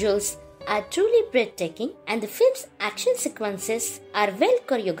film's visuals are truly breathtaking and the film's action sequences are well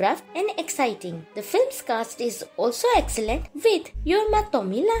choreographed and exciting. The film's cast is also excellent, with Jorma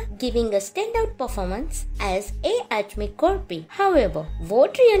Tommila giving a standout performance as A.Artemi Korpi. However,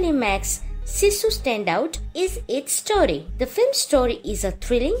 what really makes Sisu stand out is its story. The film's story is a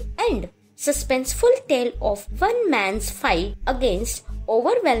thrilling and suspenseful tale of one man's fight against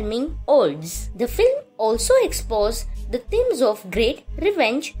overwhelming odds. The film also explores the themes of great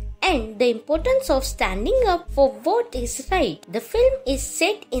revenge and the importance of standing up for what is right. The film is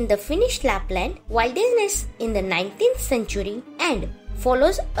set in the Finnish Lapland wilderness in the 19th century and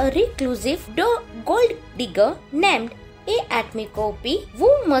follows a reclusive gold digger named A.Artemi Korpi,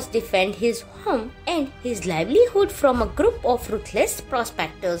 who must defend his home and his livelihood from a group of ruthless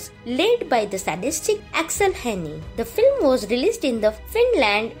prospectors led by the sadistic Axel Henny. The film was released in the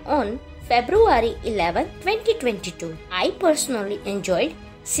Finland on February 11, 2022. I personally enjoyed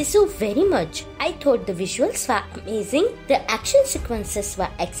Sisu very much. I thought the visuals were amazing, the action sequences were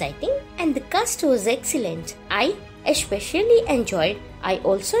exciting, and the cast was excellent. I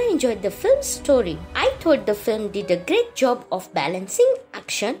also enjoyed the film's story. I thought the film did a great job of balancing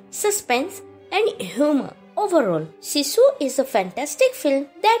action, suspense, and humor. Overall, Sisu is a fantastic film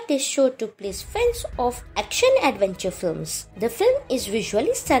that is sure to please fans of action-adventure films. The film is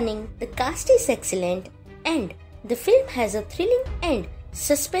visually stunning, the cast is excellent, and the film has a thrilling and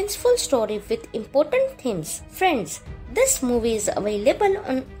suspenseful story with important themes. Friends, this movie is available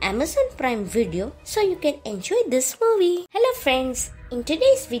on Amazon Prime Video, so you can enjoy this movie. Hello friends, in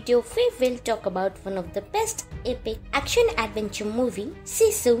today's video we will talk about one of the best epic action-adventure movie,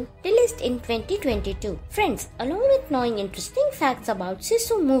 Sisu, released in 2022. Friends, along with knowing interesting facts about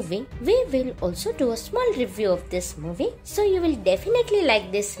Sisu Movie, we will also do a small review of this movie, so you will definitely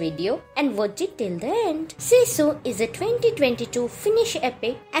like this video and watch it till the end. Sisu is a 2022 Finnish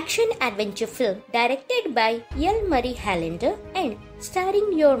epic action-adventure film directed by Jalmari Halander and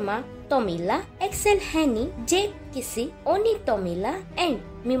starring Jorma Tommila, Axel Henny, Jake Kissi, Oni Tommila, and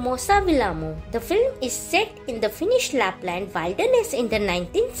Mimosa Vilamo. The film is set in the Finnish Lapland wilderness in the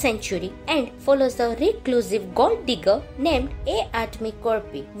 19th century and follows the reclusive gold digger named A.Artemi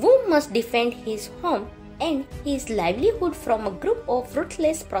Korpi, who must defend his home and his livelihood from a group of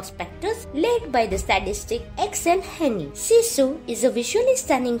ruthless prospectors led by the sadistic Axel Henny. Sisu is a visually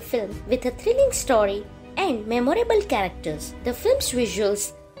stunning film with a thrilling story and memorable characters. The film's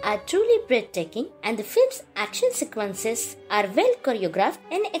visuals are truly breathtaking and the film's action sequences are well choreographed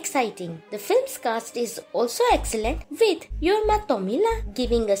and exciting. The film's cast is also excellent, with Jorma Tommila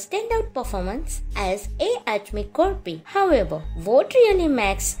giving a standout performance as A.Artemi Korpi. However, what really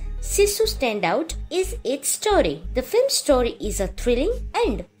makes Sisu stand out is its story. The film's story is a thrilling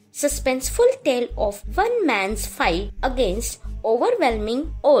and suspenseful tale of one man's fight against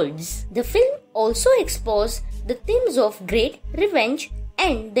overwhelming odds. The film also explores the themes of great revenge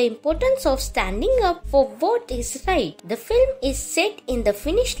and the importance of standing up for what is right. The film is set in the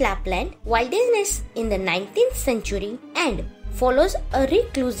Finnish Lapland wilderness in the 19th century and follows a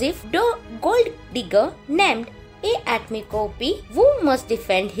reclusive gold digger named A.Artemi Korpi, who must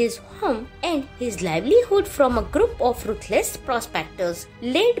defend his home and his livelihood from a group of ruthless prospectors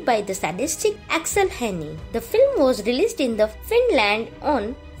led by the sadistic Axel Henny. The film was released in the Finland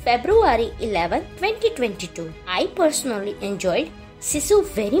on February 11, 2022. I personally enjoyed Sisu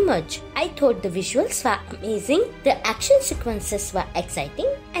very much. I thought the visuals were amazing, the action sequences were exciting,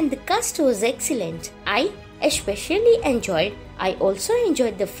 and the cast was excellent. I also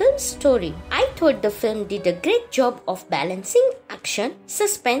enjoyed the film's story. I thought the film did a great job of balancing action,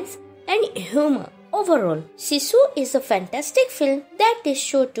 suspense, and humor. Overall, Sisu is a fantastic film that is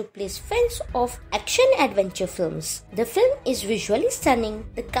sure to please fans of action-adventure films. The film is visually stunning,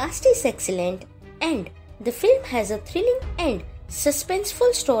 the cast is excellent, and the film has a thrilling and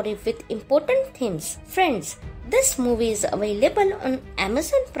suspenseful story with important themes. Friends, this movie is available on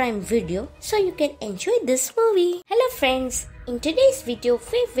Amazon Prime Video, so you can enjoy this movie. Hello friends, in today's video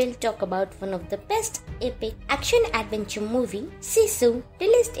we will talk about one of the best epic action-adventure movie, Sisu,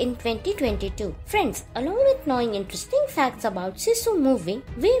 released in 2022. Friends, along with knowing interesting facts about Sisu Movie,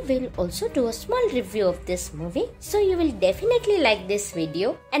 we will also do a small review of this movie, so you will definitely like this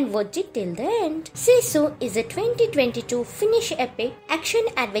video and watch it till the end. Sisu is a 2022 Finnish epic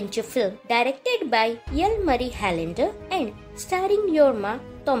action-adventure film directed by Jalmari Halander and starring Jorma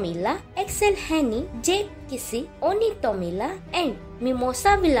Tommila, Axel Henny, Jake Kissi, Oni Tommila, and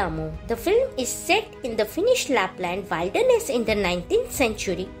Mimosa Vilamo. The film is set in the Finnish Lapland wilderness in the 19th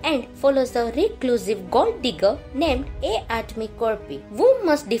century and follows a reclusive gold digger named Artemi Korpi, who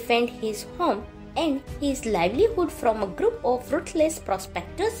must defend his home and his livelihood from a group of ruthless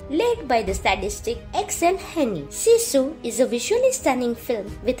prospectors led by the sadistic Axel Henny. Sisu is a visually stunning film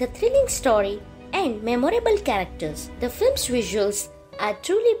with a thrilling story and memorable characters. The film's visuals are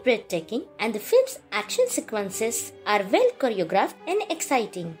truly breathtaking, and the film's action sequences are well choreographed and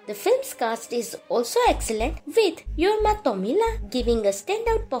exciting. The film's cast is also excellent, with Jorma Tommila giving a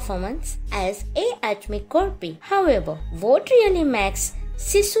standout performance as Artemi Korpi. However, what really makes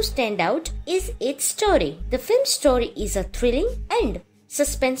Sisu stand out is its story. The film's story is a thrilling and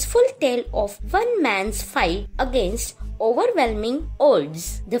suspenseful tale of one man's fight against overwhelming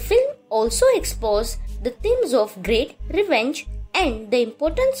odds. The film also explores the themes of great revenge and the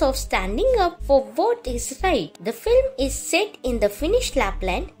importance of standing up for what is right. The film is set in the Finnish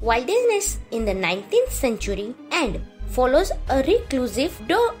Lapland wilderness in the 19th century and follows a reclusive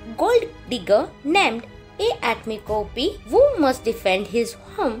gold digger named Artemi Korpi, who must defend his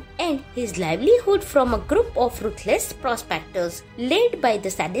home and his livelihood from a group of ruthless prospectors led by the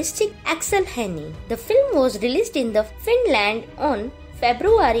sadistic Axel Henny. The film was released in Finland on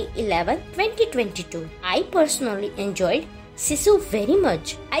February 11, 2022. I personally enjoyed Sisu very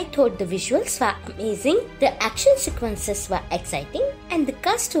much. I thought the visuals were amazing, the action sequences were exciting, and the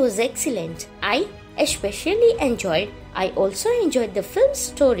cast was excellent. I also enjoyed the film's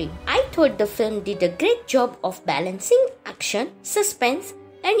story. I thought the film did a great job of balancing action, suspense,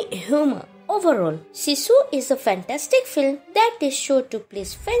 and humor. Overall, Sisu is a fantastic film that is sure to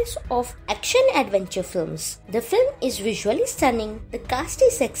please fans of action-adventure films. The film is visually stunning, the cast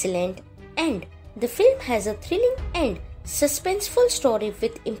is excellent, and the film has a thrilling and suspenseful story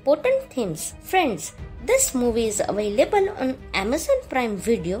with important themes. Friends, this movie is available on Amazon Prime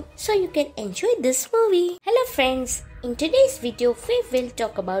Video, so you can enjoy this movie. Hello friends, in today's video we will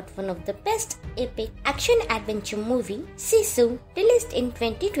talk about one of the best epic action-adventure movie, Sisu, released in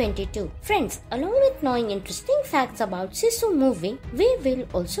 2022. Friends, along with knowing interesting facts about Sisu Movie, we will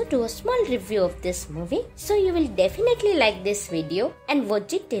also do a small review of this movie, so you will definitely like this video and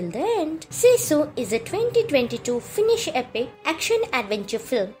watch it till the end. Sisu is a 2022 Finnish epic action-adventure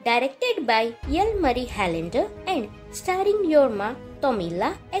film directed by Jalmari Halander and starring Jorma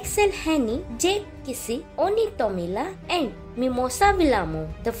Tommila, Axel Henny, Jake Kissi, Oni Tommila, and Mimosa Vilamo.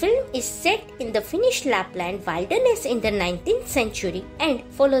 The film is set in the Finnish Lapland wilderness in the 19th century and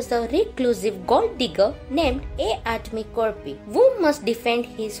follows a reclusive gold digger named Artemi Korpi, who must defend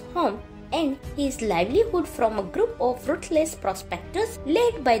his home and his livelihood from a group of ruthless prospectors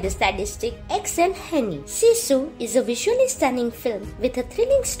led by the sadistic Axel Henny. Sisu is a visually stunning film with a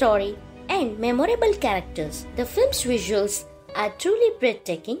thrilling story and memorable characters. The film's visuals are truly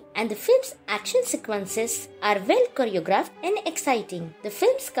breathtaking, and the film's action sequences are well choreographed and exciting. The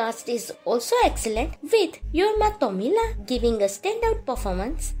film's cast is also excellent, with Jorma Tommila giving a standout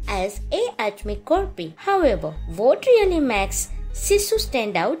performance as Artemi Korpi. However, what really makes Sisu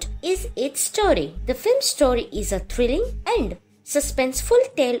stand out is its story. The film's story is a thrilling and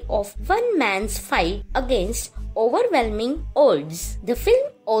suspenseful tale of one man's fight against overwhelming odds. The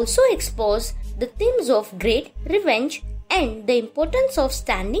film also explores the themes of great revenge and the importance of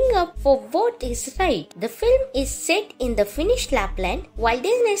standing up for what is right. The film is set in the Finnish Lapland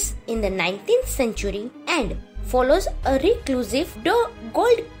wilderness in the 19th century and follows a reclusive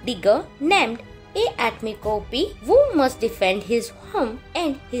gold digger named a atomic who must defend his home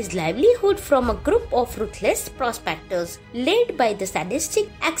and his livelihood from a group of ruthless prospectors led by the sadistic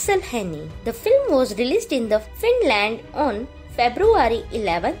Axel Hennie. The film was released in the Finland on February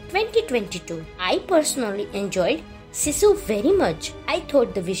 11, 2022. I personally enjoyed Sisu very much. I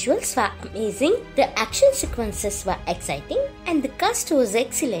thought the visuals were amazing, the action sequences were exciting, and the cast was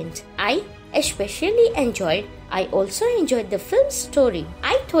excellent. I also enjoyed the film's story.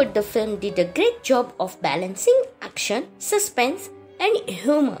 I thought the film did a great job of balancing action, suspense, and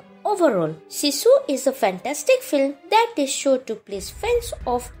humor. Overall, Sisu is a fantastic film that is sure to please fans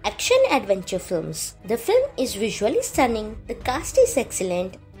of action-adventure films. The film is visually stunning, the cast is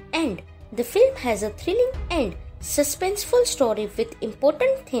excellent, and the film has a thrilling and suspenseful story with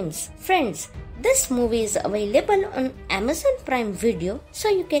important themes. Friends, this movie is available on Amazon Prime Video, so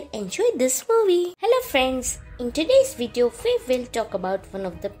you can enjoy this movie. Hello friends, in today's video we will talk about one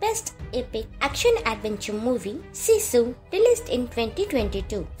of the best epic action-adventure movie, Sisu, released in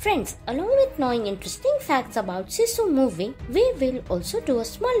 2022. Friends, along with knowing interesting facts about Sisu Movie, we will also do a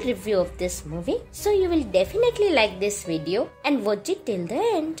small review of this movie, so you will definitely like this video and watch it till the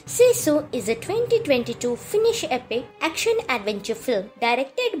end. Sisu is a 2022 Finnish epic action-adventure film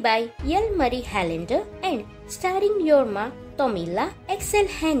directed by Jalmari Halander and starring Jorma Tommila, Axel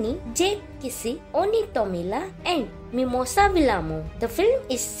Hennie, Jake Kissi, Oni Tommila, and Mimosa Vilamo. The film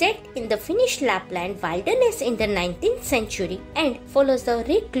is set in the Finnish Lapland wilderness in the 19th century and follows a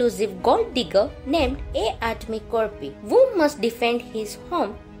reclusive gold digger named A. Atmi Korpi, who must defend his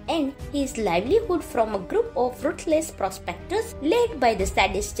home and his livelihood from a group of ruthless prospectors led by the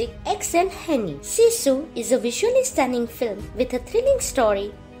sadistic Axel Hennie. Sisu is a visually stunning film with a thrilling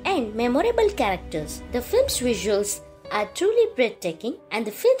story and memorable characters. The film's visuals are truly breathtaking and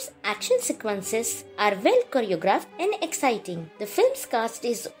the film's action sequences are well choreographed and exciting. The film's cast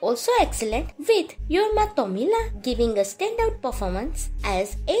is also excellent, with Jorma Tommila giving a standout performance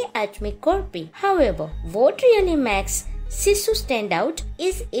as A. Atmi Korpi. However, what really makes Sisu stand out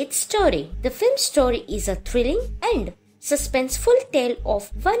is its story. The film's story is a thrilling and suspenseful tale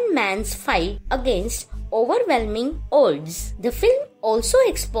of one man's fight against overwhelming odds. The film also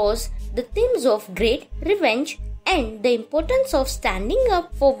explores the themes of great revenge and the importance of standing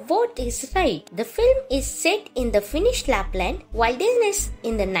up for what is right. The film is set in the Finnish Lapland wilderness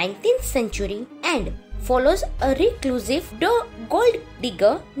in the 19th century and follows a reclusive gold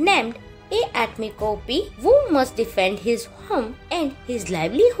digger named A. Atmi Korpi, who must defend his home and his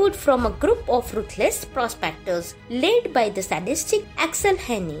livelihood from a group of ruthless prospectors led by the sadistic Axel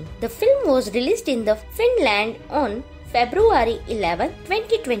Hennie. The film was released in the Finland on February 11,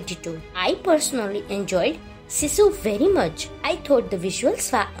 2022. I personally enjoyed Sisu very much. I thought the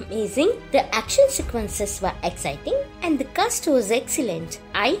visuals were amazing, the action sequences were exciting, and the cast was excellent.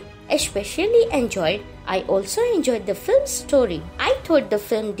 I also enjoyed the film's story. I thought the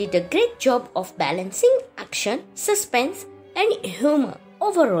film did a great job of balancing action, suspense, and humor.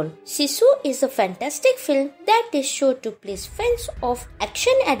 Overall, Sisu is a fantastic film that is sure to please fans of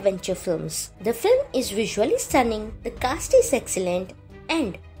action-adventure films. The film is visually stunning, the cast is excellent,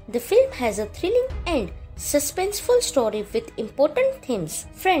 and the film has a thrilling and suspenseful story with important themes.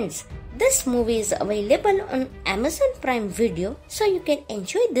 Friends, this movie is available on Amazon Prime Video, so you can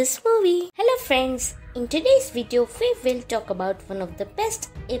enjoy this movie. Hello friends, in today's video we will talk about one of the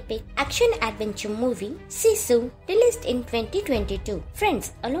best epic action-adventure movie, Sisu, released in 2022.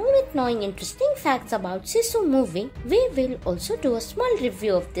 Friends, along with knowing interesting facts about Sisu Movie, we will also do a small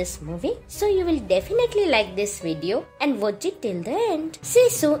review of this movie, so you will definitely like this video and watch it till the end.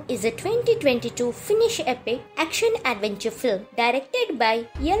 Sisu is a 2022 Finnish epic action-adventure film directed by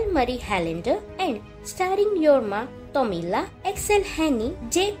Jalmari Halander and starring Jorma Tommila, Axel Hennie,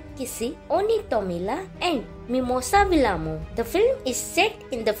 Jake Kissi, Oni Tommila, and Mimosa Vilamo. The film is set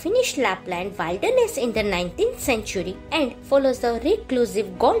in the Finnish Lapland wilderness in the 19th century and follows a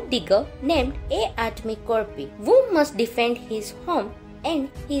reclusive gold digger named A. Atmi Korpi, who must defend his home and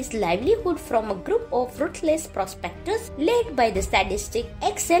his livelihood from a group of ruthless prospectors led by the sadistic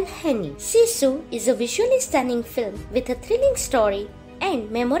Axel Hennie. Sisu is a visually stunning film with a thrilling story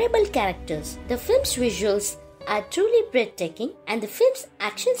and memorable characters. The film's visuals are truly breathtaking and the film's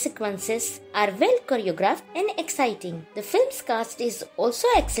action sequences are well choreographed and exciting. The film's cast is also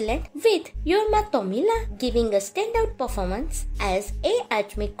excellent, with Jorma Tommila giving a standout performance as A.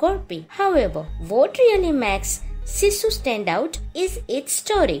 Atmi Korpi. However, what really makes Sisu stand out is its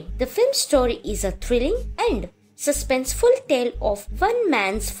story. The film's story is a thrilling and suspenseful tale of one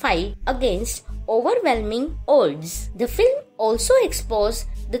man's fight against overwhelming odds. The film also explores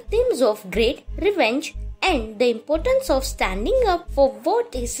the themes of great revenge and the importance of standing up for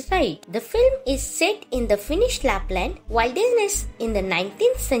what is right. The film is set in the Finnish Lapland wilderness in the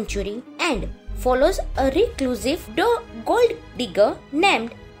 19th century and follows a reclusive gold digger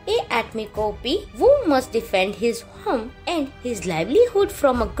named Atmikopi, who must defend his home and his livelihood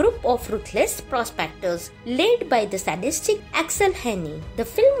from a group of ruthless prospectors led by the sadistic Axel Henny. The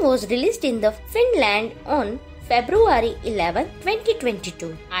film was released in the Finland on February 11,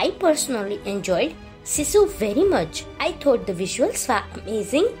 2022. I personally enjoyed Sisu very much. I thought the visuals were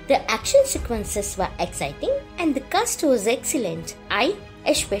amazing, the action sequences were exciting, and the cast was excellent. I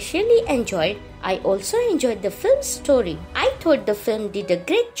also enjoyed the film's story. I thought the film did a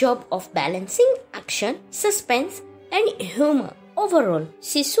great job of balancing action, suspense, and humor. Overall,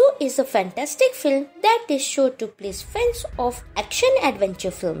 Sisu is a fantastic film that is sure to please fans of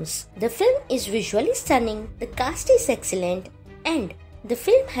action-adventure films. The film is visually stunning, the cast is excellent, and the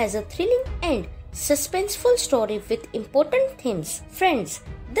film has a thrilling and suspenseful story with important themes. Friends,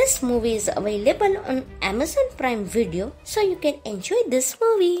 this movie is available on Amazon Prime Video, so you can enjoy this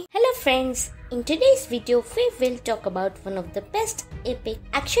movie. Hello friends, in today's video we will talk about one of the best epic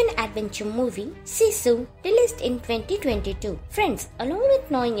action-adventure movie, Sisu, released in 2022. Friends, along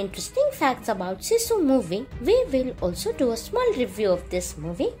with knowing interesting facts about Sisu Movie, we will also do a small review of this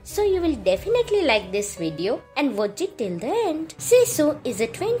movie, so you will definitely like this video and watch it till the end. Sisu is a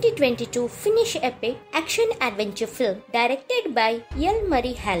 2022 Finnish epic action-adventure film directed by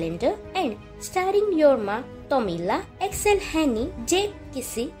Jalmari Halander and starring Jorma Tommila, Axel Henny, Jake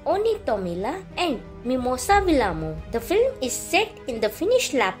Kissi, Oni Tommila, and Mimosa Vilamo. The film is set in the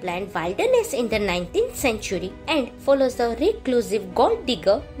Finnish Lapland wilderness in the 19th century and follows a reclusive gold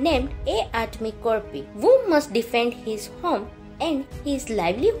digger named Atmikopi, who must defend his home and his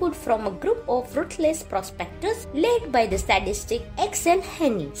livelihood from a group of ruthless prospectors led by the sadistic Axel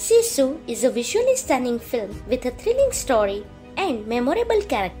Henny. Sisu is a visually stunning film with a thrilling story and memorable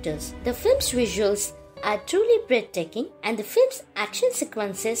characters. The film's visuals are truly breathtaking and the film's action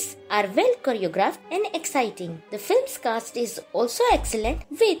sequences are well choreographed and exciting. The film's cast is also excellent,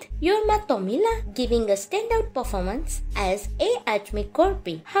 with Jorma Tommila giving a standout performance as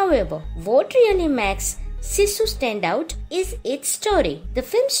Atmikopi. However, what really makes Sisu stand out is its story. The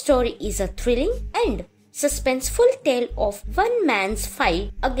film's story is a thrilling and suspenseful tale of one man's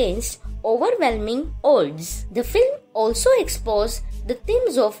fight against overwhelming odds. The film also explores the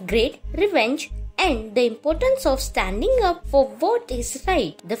themes of great revenge and the importance of standing up for what is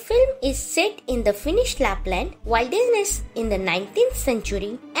right. The film is set in the Finnish Lapland wilderness in the 19th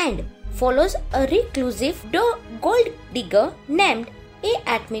century and follows a reclusive gold digger named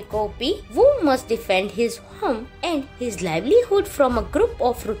Atmikopi, who must defend his home and his livelihood from a group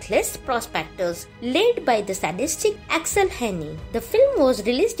of ruthless prospectors led by the sadistic Axel Henny. The film was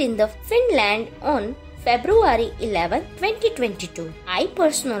released in the Finland on February 11, 2022. I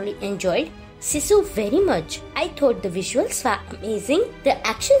personally enjoyed Sisu very much. I thought the visuals were amazing, the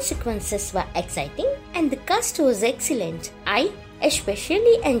action sequences were exciting, and the cast was excellent. I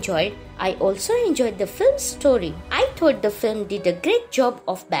also enjoyed the film's story. I thought the film did a great job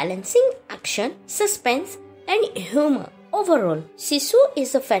of balancing action, suspense, and humor. Overall, Sisu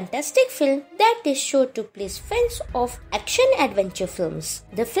is a fantastic film that is sure to please fans of action-adventure films.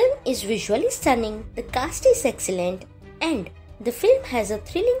 The film is visually stunning, the cast is excellent, and the film has a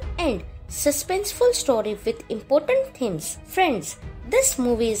thrilling and suspenseful story with important themes. Friends, this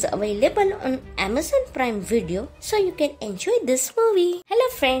movie is available on Amazon Prime Video, so you can enjoy this movie. Hello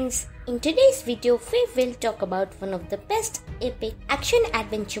friends, in today's video we will talk about one of the best epic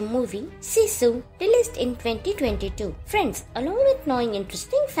action-adventure movie, Sisu, released in 2022. Friends, along with knowing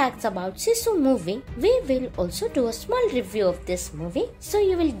interesting facts about Sisu Movie, we will also do a small review of this movie, so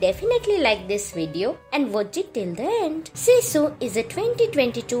you will definitely like this video and watch it till the end. Sisu is a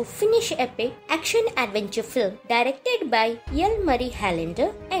 2022 Finnish epic action-adventure film directed by Jalmari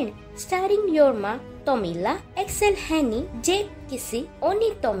Halander and starring Jorma Tommila, Axel Henny, Jake Kissi,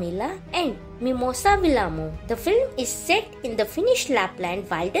 Oni Tommila, and Mimosa Vilamo. The film is set in the Finnish Lapland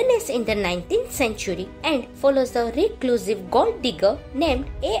wilderness in the 19th century and follows a reclusive gold digger named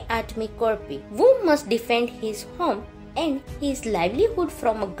Atmikopi, who must defend his home and his livelihood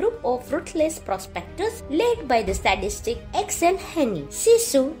from a group of ruthless prospectors led by the sadistic Axel Henny.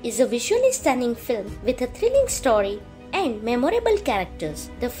 Sisu is a visually stunning film with a thrilling story and memorable characters.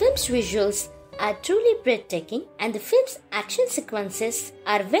 The film's visuals are truly breathtaking and the film's action sequences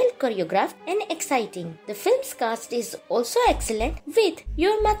are well choreographed and exciting. The film's cast is also excellent, with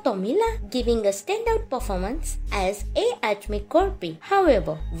Jorma Tommila giving a standout performance as Atmikopi.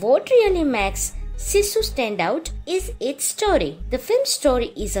 However, what really makes Sisu stand out is its story. The film's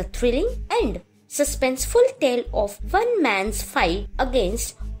story is a thrilling and suspenseful tale of one man's fight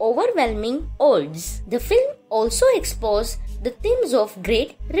against overwhelming odds. The film also explores the themes of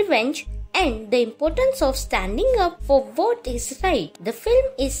great revenge and the importance of standing up for what is right. The film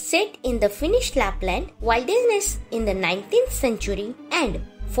is set in the Finnish Lapland wilderness in the 19th century and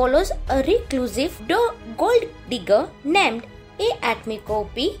follows a reclusive gold digger named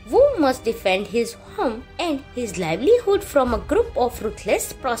Atmikopi, who must defend his home and his livelihood from a group of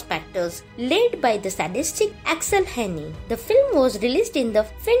ruthless prospectors led by the sadistic Axel Henny. The film was released in the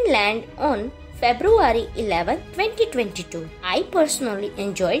Finland on February 11, 2022. I personally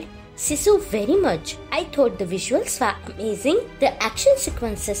enjoyed Sisu very much. I thought the visuals were amazing, the action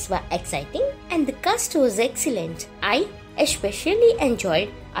sequences were exciting, and the cast was excellent. I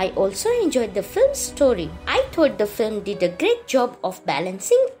also enjoyed the film's story. I thought the film did a great job of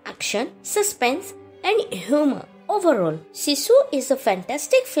balancing action, suspense, and humor. Overall, Sisu is a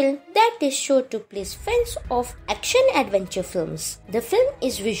fantastic film that is sure to please fans of action-adventure films. The film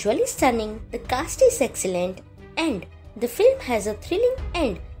is visually stunning, the cast is excellent, and the film has a thrilling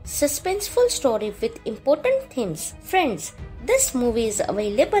and suspenseful story with important themes. Friends, this movie is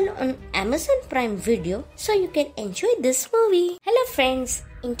available on Amazon Prime Video, so you can enjoy this movie. Hello friends,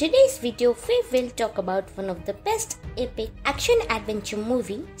 in today's video we will talk about one of the best epic action-adventure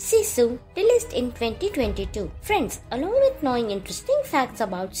movie, Sisu, released in 2022. Friends, along with knowing interesting facts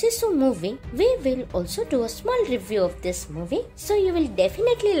about Sisu Movie, we will also do a small review of this movie, so you will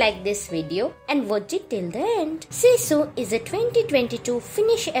definitely like this video and watch it till the end. Sisu is a 2022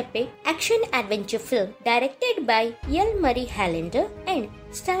 Finnish epic action-adventure film directed by Jalmari Halander and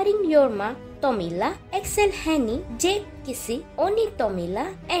starring Jorma Tommila, Axel Henny, Jake Kissi, Oni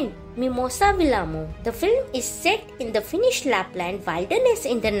Tommila, and Mimosa Vilamo. The film is set in the Finnish Lapland wilderness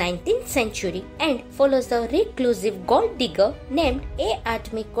in the 19th century and follows the reclusive gold digger named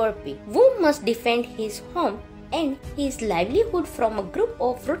Atmikopi, who must defend his home and his livelihood from a group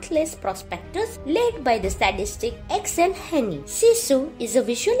of ruthless prospectors led by the sadistic Axel Henny. Sisu is a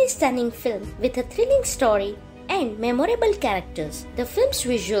visually stunning film with a thrilling story and memorable characters. The film's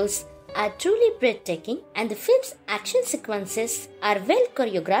visuals are truly breathtaking and the film's action sequences are well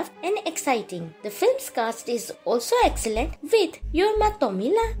choreographed and exciting. The film's cast is also excellent, with Jorma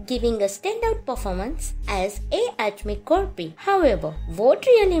Tommila giving a standout performance as Atmikopi. However, what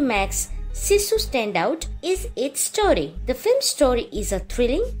really makes Sisu stand out is its story. The film's story is a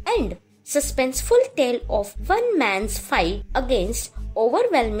thrilling and suspenseful tale of one man's fight against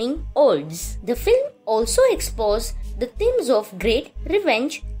overwhelming odds. The film also explores the themes of great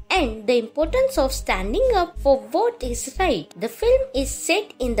revenge and the importance of standing up for what is right. The film is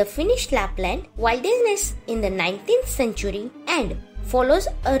set in the Finnish Lapland wilderness in the 19th century and follows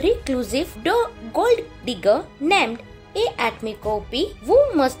a reclusive gold digger named Atmikopi,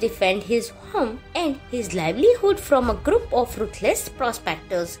 who must defend his home and his livelihood from a group of ruthless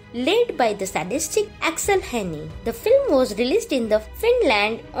prospectors led by the sadistic Axel Henny. The film was released in the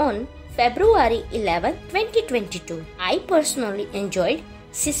Finland on February 11, 2022. I personally enjoyed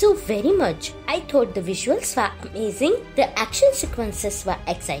Sisu very much. I thought the visuals were amazing, the action sequences were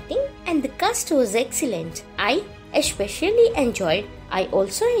exciting, and the cast was excellent. I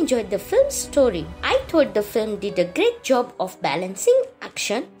also enjoyed the film's story. I thought the film did a great job of balancing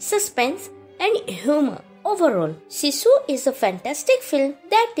action, suspense, and humor. Overall, Sisu is a fantastic film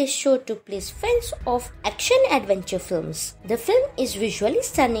that is sure to please fans of action-adventure films. The film is visually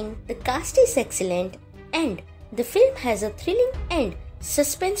stunning, the cast is excellent, and the film has a thrilling and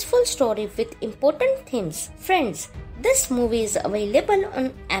suspenseful story with important themes. Friends, this movie is available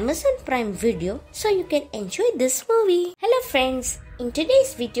on Amazon Prime Video, so you can enjoy this movie. Hello friends, in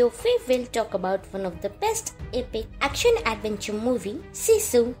today's video we will talk about one of the best epic action-adventure movie,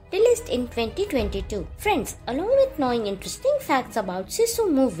 Sisu, released in 2022. Friends, along with knowing interesting facts about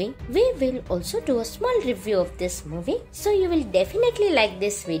Sisu Movie, we will also do a small review of this movie, so you will definitely like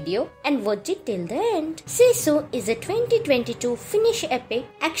this video and watch it till the end. Sisu is a 2022 Finnish epic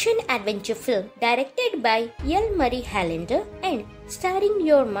action-adventure film directed by Jalmari Halander and starring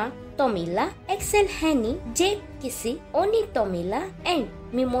Jorma Tommila, Axel Henny, Jake Kissi, Oni Tommila, and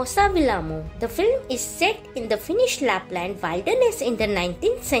Mimosa Vilamo. The film is set in the Finnish Lapland wilderness in the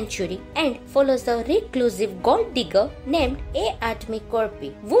 19th century and follows the reclusive gold digger named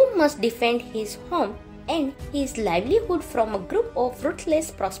Atmikopi, who must defend his home and his livelihood from a group of ruthless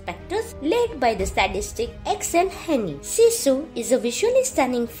prospectors led by the sadistic Axel Henny. Sisu is a visually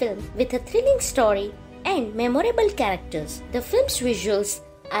stunning film with a thrilling story and memorable characters. The film's visuals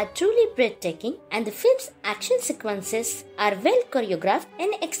are truly breathtaking and the film's action sequences are well choreographed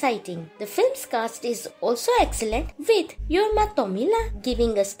and exciting. The film's cast is also excellent, with Yorma Tomila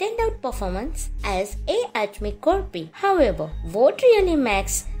giving a standout performance as A. Atmi Korpi. However, what really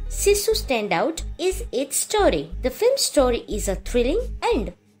makes Sisu stand out is its story. The film's story is a thrilling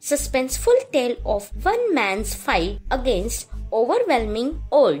and suspenseful tale of one man's fight against overwhelming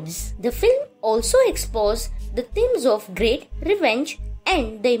odds. The film also explores the themes of great revenge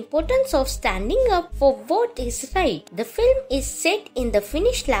and the importance of standing up for what is right. The film is set in the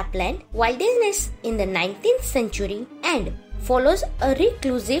Finnish Lapland wilderness in the 19th century and follows a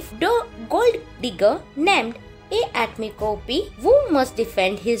reclusive gold digger named A. Atmi Korpi, who must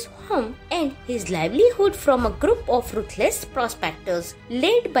defend his home and his livelihood from a group of ruthless prospectors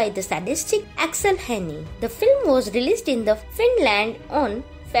led by the sadistic Axel Henny. The film was released in the Finland on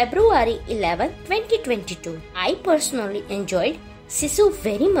February 11, 2022. I personally enjoyed Sisu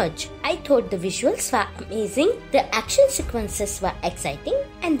very much. I thought the visuals were amazing, the action sequences were exciting,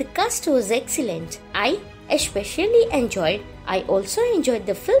 and the cast was excellent. I also enjoyed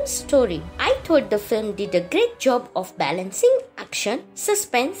the film's story. I thought the film did a great job of balancing action,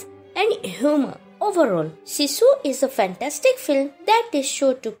 suspense, and humor. Overall, Sisu is a fantastic film that is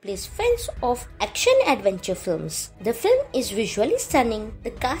sure to please fans of action-adventure films. The film is visually stunning,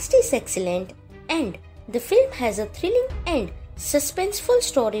 the cast is excellent, and the film has a thrilling and suspenseful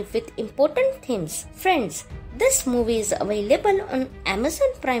story with important themes. Friends, this movie is available on Amazon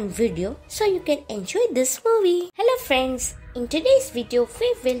Prime Video, so you can enjoy this movie. Hello friends, in today's video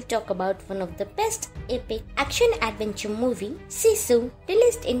we will talk about one of the best epic action-adventure movie, Sisu,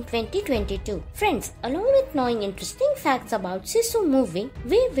 released in 2022. Friends, along with knowing interesting facts about Sisu Movie,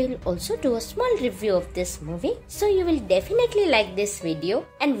 we will also do a small review of this movie, so you will definitely like this video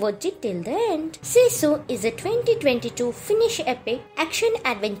and watch it till the end. Sisu is a 2022 Finnish epic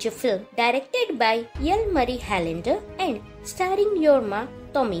action-adventure film directed by Jalmari Halander and starring Jorma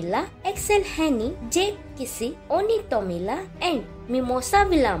Tomila, Axel Henny, Jake Kissi, Oni Tomila, and Mimosa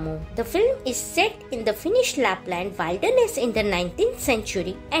Vilamo. The film is set in the Finnish Lapland wilderness in the 19th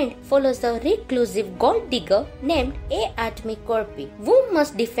century and follows the reclusive gold digger named A. Atmi Korpi, who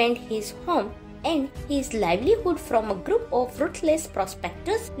must defend his home and his livelihood from a group of ruthless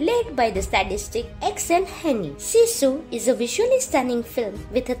prospectors led by the sadistic Axel Henny. Sisu is a visually stunning film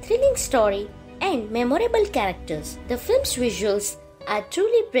with a thrilling story and memorable characters. The film's visuals are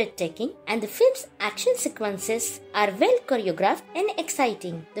truly breathtaking and the film's action sequences are well choreographed and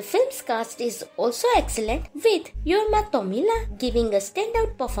exciting. The film's cast is also excellent, with Yorma Tomila giving a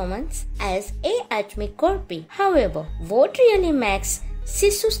standout performance as A. Atmi Korpi. However, what really makes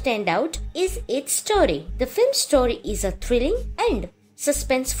Sisu stand out is its story. The film's story is a thrilling and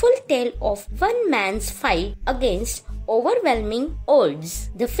suspenseful tale of one man's fight against overwhelming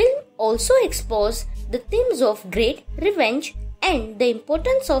odds. The film also explores the themes of great revenge and the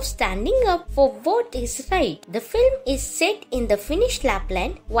importance of standing up for what is right. The film is set in the Finnish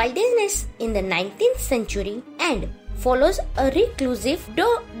Lapland wilderness in the 19th century and follows a reclusive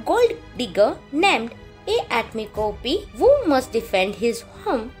gold digger named A. Atmi Korpi, who must defend his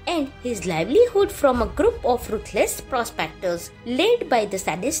home and his livelihood from a group of ruthless prospectors led by the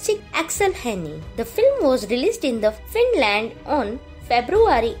sadistic Axel Henny. The film was released in the Finland on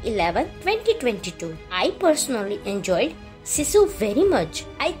February 11, 2022. I personally enjoyed Sisu very much.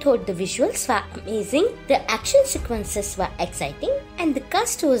 I thought the visuals were amazing, the action sequences were exciting, and the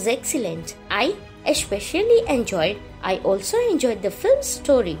cast was excellent. I also enjoyed the film's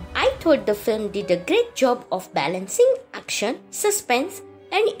story. I thought the film did a great job of balancing action, suspense,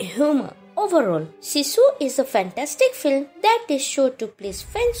 and humor. Overall, Sisu is a fantastic film that is sure to please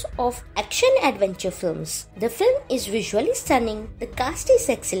fans of action-adventure films. The film is visually stunning, the cast is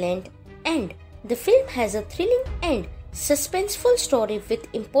excellent, and the film has a thrilling and suspenseful story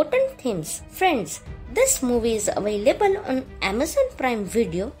with important themes. Friends, this movie is available on Amazon Prime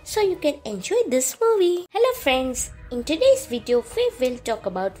Video, so you can enjoy this movie. Hello friends, in today's video we will talk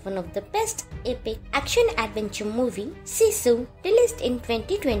about one of the best epic action-adventure movie, Sisu, released in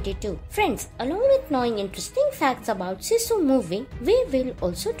 2022. Friends, along with knowing interesting facts about Sisu Movie, we will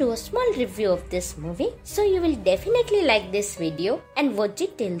also do a small review of this movie, so you will definitely like this video and watch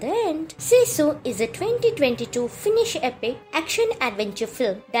it till the end. Sisu is a 2022 Finnish epic action-adventure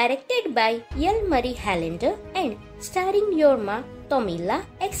film directed by Jalmari Halander and starring Jorma Tomila,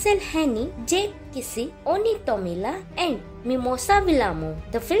 Axel Henny, Jake Kissi, Oni Tomila, and Mimosa Vilamo.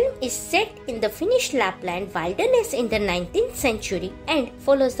 The film is set in the Finnish Lapland wilderness in the 19th century and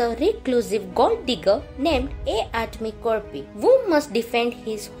follows the reclusive gold digger named A. Atmi Korpi, who must defend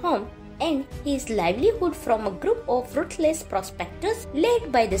his home and his livelihood from a group of ruthless prospectors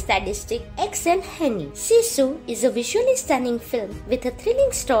led by the sadistic Axel Henny. Sisu is a visually stunning film with a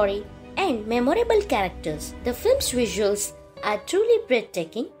thrilling story and memorable characters. The film's visuals are truly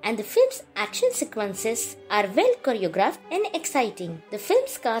breathtaking and the film's action sequences are well choreographed and exciting. The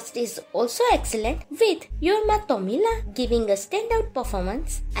film's cast is also excellent, with Jorma Tommila giving a standout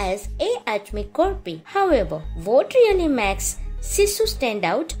performance as A. Atmi Korpi. However, what really makes Sisu stand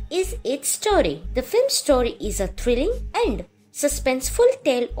out is its story. The film's story is a thrilling and suspenseful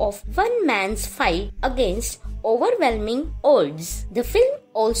tale of one man's fight against overwhelming odds. The film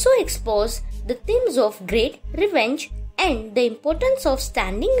also explores the themes of great revenge and the importance of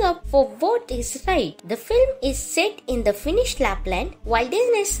standing up for what is right. The film is set in the Finnish Lapland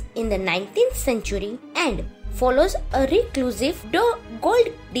wilderness in the 19th century and follows a reclusive gold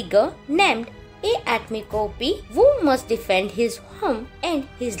digger named A. Atmi Korpi, who must defend his home and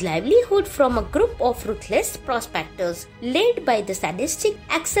his livelihood from a group of ruthless prospectors led by the sadistic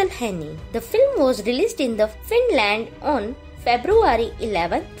Axel Henny. The film was released in the Finland on February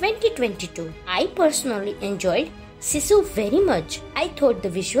 11, 2022. I personally enjoyed Sisu very much. I thought the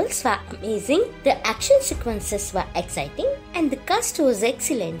visuals were amazing, the action sequences were exciting, and the cast was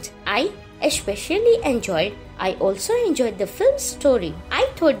excellent. I also enjoyed the film's story. I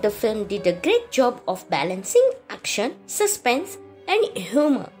thought the film did a great job of balancing action, suspense, and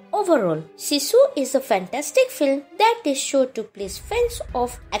humor. Overall, Sisu is a fantastic film that is sure to please fans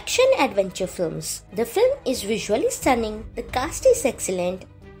of action-adventure films. The film is visually stunning, the cast is excellent,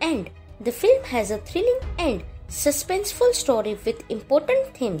 and the film has a thrilling and suspenseful story with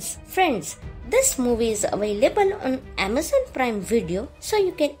important themes. Friends, this movie is available on Amazon Prime Video, so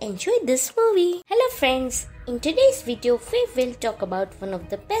you can enjoy this movie. Hello friends, in today's video we will talk about one of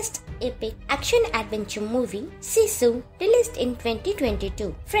the best epic action-adventure movie, Sisu, released in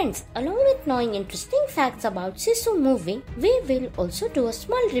 2022. Friends, along with knowing interesting facts about Sisu Movie, we will also do a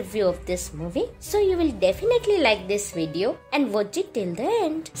small review of this movie, so you will definitely like this video and watch it till the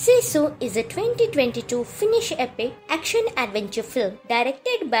end. Sisu is a 2022 Finnish epic action-adventure film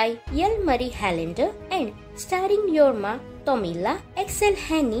directed by Jalmari Halander and starring Jorma Tommila, Axel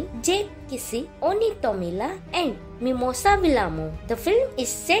Henny, Jake Kissi, Oni Tommila, and Mimosa Vilamo. The film is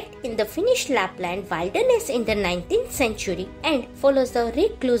set in the Finnish Lapland wilderness in the 19th century and follows a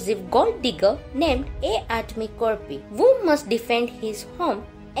reclusive gold digger named A. Atmi Korpi, who must defend his home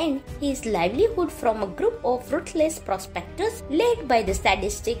and his livelihood from a group of ruthless prospectors led by the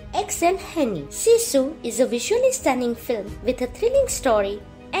sadistic Axel Henny. Sisu is a visually stunning film with a thrilling story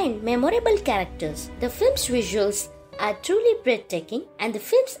and memorable characters. The film's visuals are truly breathtaking and the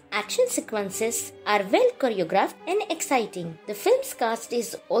film's action sequences are well choreographed and exciting. The film's cast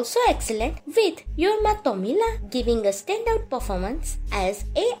is also excellent, with Jorma Tommila giving a standout performance as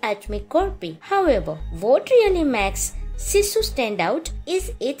A. Atmi Korpi. However, what really makes Sisu stand out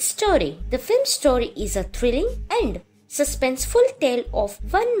is its story. The film's story is a thrilling and suspenseful tale of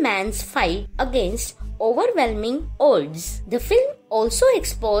one man's fight against overwhelming odds. The film also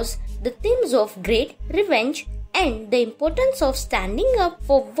explores the themes of great revenge and the importance of standing up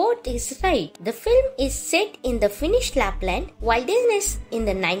for what is right. The film is set in the Finnish Lapland wilderness in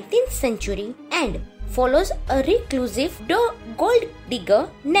the 19th century and follows a reclusive gold digger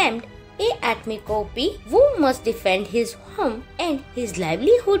named A. Atmi Korpi, who must defend his home and his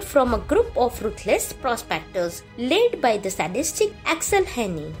livelihood from a group of ruthless prospectors led by the sadistic Axel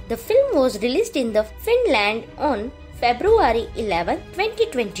Henny. The film was released in the Finland on February 11,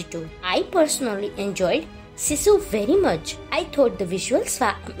 2022. I personally enjoyed Sisu very much. I thought the visuals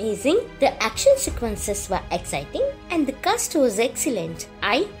were amazing, the action sequences were exciting, and the cast was excellent.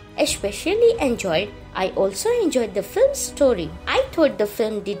 I also enjoyed the film's story. I thought the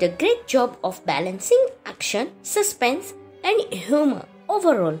film did a great job of balancing action, suspense, and humor.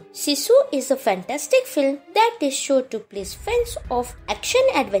 Overall, Sisu is a fantastic film that is sure to please fans of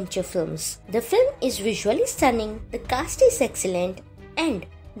action-adventure films. The film is visually stunning, the cast is excellent, and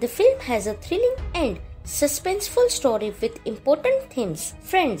the film has a thrilling and suspenseful story with important themes.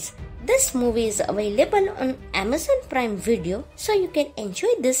 Friends, this movie is available on Amazon Prime Video, so you can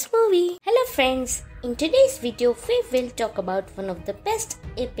enjoy this movie. Hello friends, in today's video we will talk about one of the best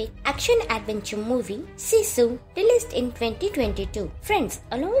epic action-adventure movie, Sisu, released in 2022. Friends,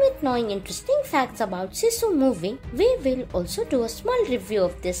 along with knowing interesting facts about Sisu Movie, we will also do a small review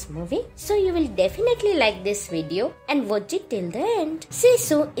of this movie, so you will definitely like this video and watch it till the end.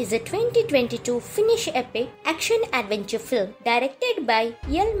 Sisu is a 2022 Finnish epic action-adventure film directed by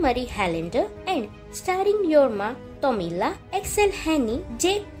Jalmari Halander and starring Jorma Tomila, Axel Henny,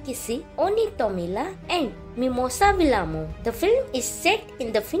 J. Kisi, Oni Tomila, and Mimosa Villamo. The film is set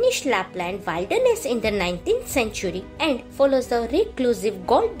in the Finnish Lapland wilderness in the 19th century and follows the reclusive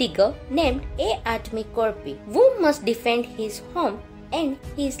gold digger named A. Artemi Korpi, who must defend his home and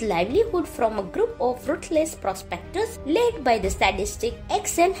his livelihood from a group of ruthless prospectors led by the sadistic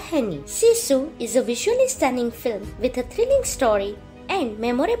Axel Henny. Sisu is a visually stunning film with a thrilling story and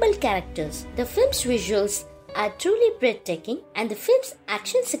memorable characters. The film's visuals are truly breathtaking and the film's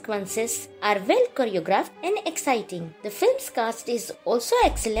action sequences are well choreographed and exciting. The film's cast is also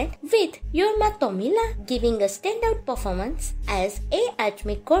excellent, with Jorma Tomila giving a standout performance as A.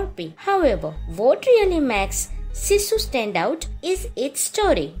 Artemi Korpi. However, what really makes Sisu stand out is its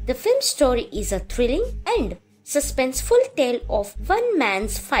story. The film's story is a thrilling and suspenseful tale of one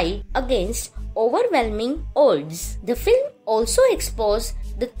man's fight against overwhelming odds. The film also explores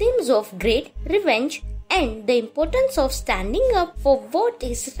the themes of great revenge and the importance of standing up for what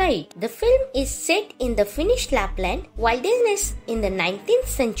is right. The film is set in the Finnish Lapland wilderness in the 19th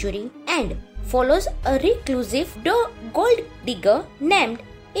century and follows a reclusive gold digger named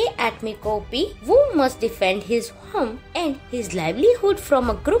A. Artemi Korpi, who must defend his home and his livelihood from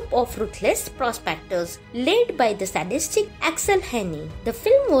a group of ruthless prospectors led by the sadistic Axel Henny. The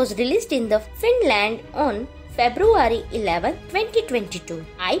film was released in the Finland on February 11, 2022.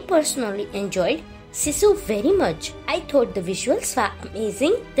 I personally enjoyed Sisu very much. I thought the visuals were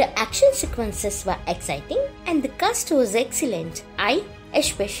amazing, the action sequences were exciting, and the cast was excellent. I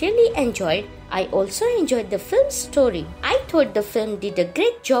also enjoyed the film's story. I thought the film did a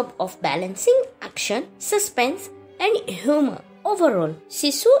great job of balancing action, suspense, and humor. Overall,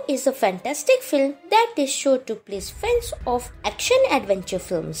 Sisu is a fantastic film that is sure to please fans of action-adventure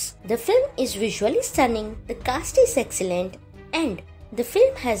films. The film is visually stunning, the cast is excellent, and the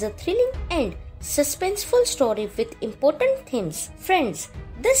film has a thrilling and suspenseful story with important themes. Friends,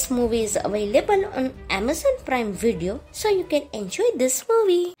 this movie is available on Amazon Prime Video, so you can enjoy this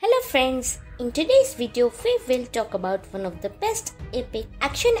movie. Hello friends, in today's video we will talk about one of the best epic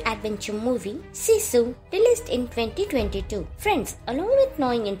action-adventure movie, Sisu, released in 2022. Friends, along with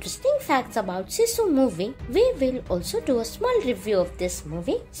knowing interesting facts about Sisu Movie, we will also do a small review of this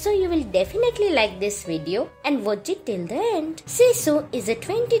movie, so you will definitely like this video and watch it till the end. Sisu is a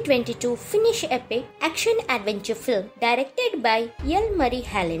 2022 Finnish epic action-adventure film directed by Jalmari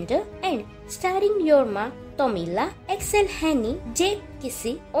Hallander and starring Jorma Tomila, Axel Henny, J.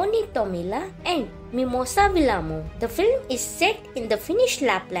 Kisi, Oni Tomila, and Mimosa Villamo. The film is set in the Finnish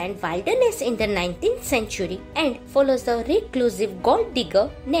Lapland wilderness in the 19th century and follows the reclusive gold digger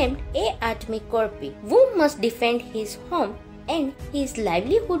named A. Artemi Korpi, who must defend his home and his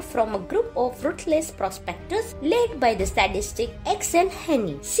livelihood from a group of ruthless prospectors led by the sadistic Axel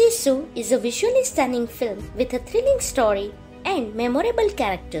Henny. Sisu is a visually stunning film with a thrilling story and memorable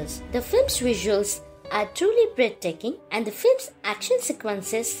characters. The film's visuals are truly breathtaking and the film's action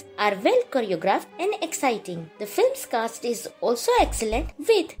sequences are well choreographed and exciting. The film's cast is also excellent,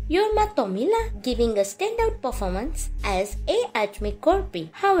 with Jorma Tomila giving a standout performance as A. Artemi Korpi.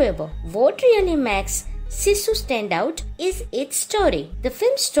 However, what really makes Sisu stand out is its story. The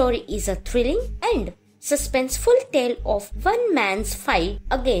film's story is a thrilling and suspenseful tale of one man's fight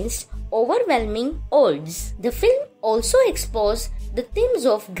against overwhelming odds. The film also explores the themes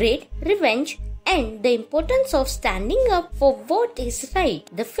of great revenge and the importance of standing up for what is right.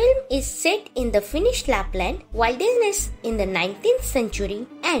 The film is set in the Finnish Lapland wilderness in the 19th century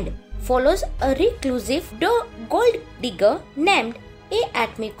and follows a reclusive gold digger named A.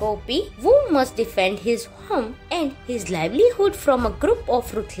 Artemi Korpi, who must defend his home and his livelihood from a group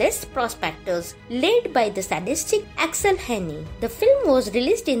of ruthless prospectors led by the sadistic Axel Henny. The film was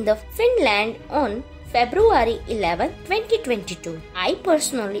released in the Finland on February 11, 2022. I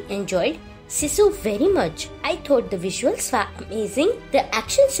personally enjoyed Sisu very much. I thought the visuals were amazing, the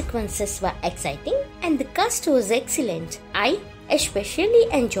action sequences were exciting, and the cast was excellent. I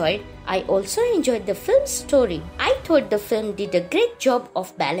also enjoyed the film's story. I thought the film did a great job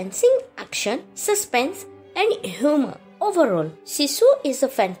of balancing action, suspense, and humor. Overall, Sisu is a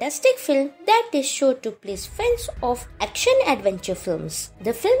fantastic film that is sure to please fans of action-adventure films.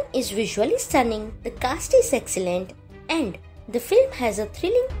 The film is visually stunning, the cast is excellent, and the film has a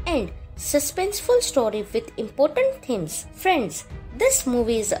thrilling and suspenseful story with important themes. Friends, this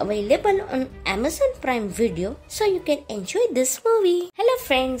movie is available on Amazon Prime Video, so you can enjoy this movie. Hello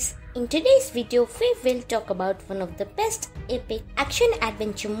friends, In today's video, we will talk about one of the best epic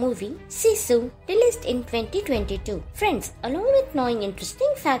action-adventure movie, Sisu, released in 2022. Friends, along with knowing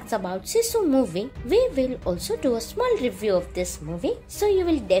interesting facts about Sisu Movie, we will also do a small review of this movie, so you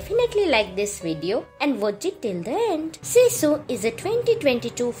will definitely like this video and watch it till the end. Sisu is a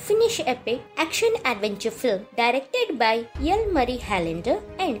 2022 Finnish epic action-adventure film directed by Jalmari Halander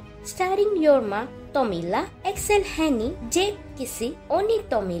and starring Jorma Tommila, Axel Henny, Jake Kissi, Oni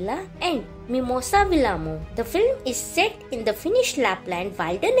Tommila, and Mimosa Vilamo. The film is set in the Finnish Lapland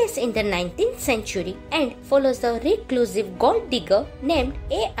wilderness in the 19th century and follows the reclusive gold digger named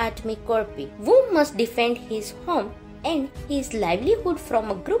A.Artemi Korpi, who must defend his home and his livelihood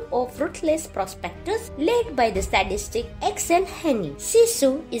from a group of ruthless prospectors led by the sadistic Axel Henny.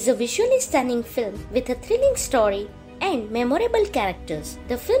 Sisu is a visually stunning film with a thrilling story and memorable characters.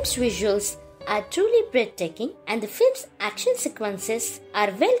 The film's visuals are truly breathtaking and the film's action sequences are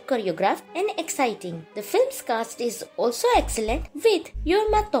well choreographed and exciting. The film's cast is also excellent, with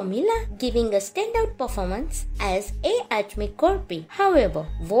Jorma Tommila giving a standout performance as A.Artemi Korpi. However,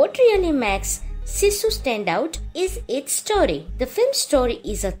 what really makes Sisu stand out is its story. The film's story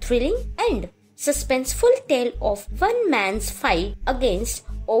is a thrilling and suspenseful tale of one man's fight against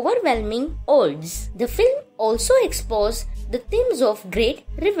overwhelming odds. The film also explores the themes of great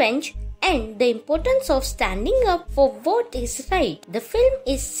revenge and the importance of standing up for what is right. The film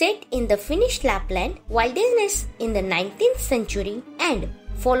is set in the Finnish Lapland wilderness in the 19th century and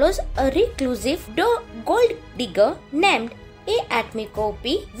follows a reclusive gold digger named A.Artemi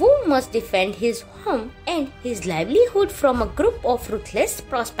Korpi, who must defend his home and his livelihood from a group of ruthless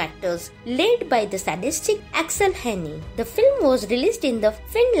prospectors led by the sadistic Axel Henny. The film was released in the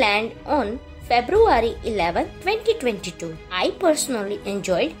Finland on February 11, 2022. I personally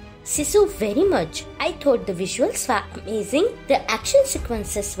enjoyed Sisu very much. I thought the visuals were amazing, the action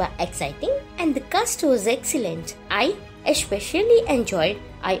sequences were exciting, and the cast was excellent. I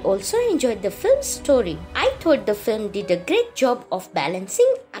also enjoyed the film's story. I thought the film did a great job of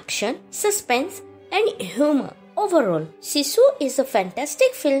balancing action, suspense, and humor. Overall, Sisu is a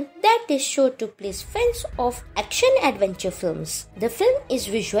fantastic film that is sure to please fans of action-adventure films. The film is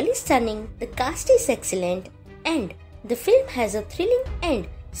visually stunning, the cast is excellent, and the film has a thrilling and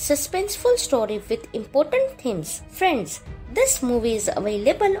suspenseful story with important themes. Friends, this movie is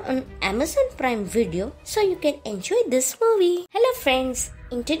available on Amazon Prime Video, so you can enjoy this movie. Hello friends,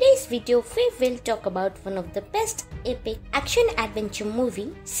 in today's video we will talk about one of the best epic action-adventure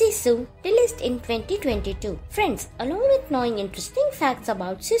movie, Sisu, released in 2022. Friends, along with knowing interesting facts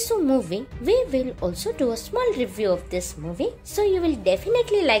about Sisu Movie, we will also do a small review of this movie, so you will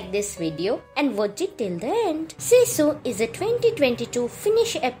definitely like this video and watch it till the end. Sisu is a 2022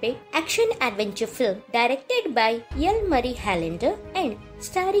 Finnish epic action-adventure film directed by Jalmari Halander and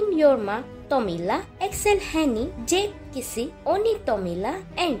starring Jorma Tommila, Axel Henny, Jake Kissi, Oni Tommila,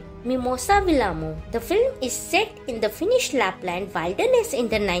 and Mimosa Vilamo. The film is set in the Finnish Lapland wilderness in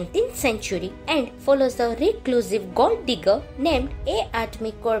the 19th century and follows the reclusive gold digger named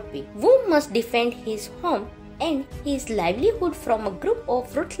A.Artemi Korpi, who must defend his home and his livelihood from a group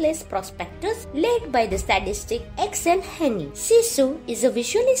of ruthless prospectors led by the sadistic Axel Henny. Sisu is a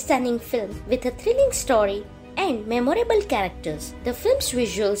visually stunning film with a thrilling story and memorable characters. The film's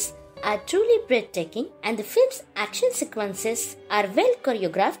visuals are truly breathtaking and the film's action sequences are well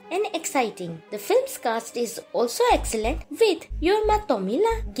choreographed and exciting. The film's cast is also excellent, with Jorma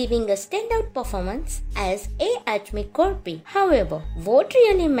Tommila giving a standout performance as A.Artemi Korpi. However, what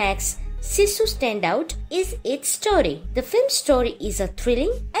really makes Sisu stand out is its story. The film's story is a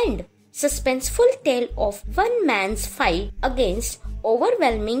thrilling and suspenseful tale of one man's fight against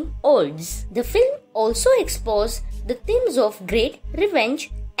overwhelming odds. The film also explores the themes of great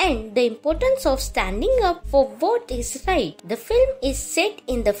revenge and the importance of standing up for what is right. The film is set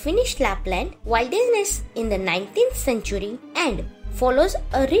in the Finnish Lapland wilderness in the 19th century and follows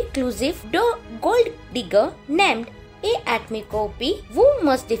a reclusive gold digger named A.Artemi Korpi, who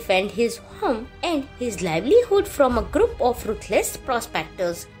must defend his home and his livelihood from a group of ruthless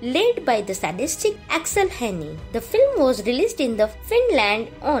prospectors led by the sadistic Axel Henny. The film was released in the Finland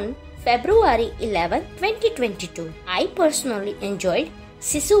on February 11, 2022. I personally enjoyed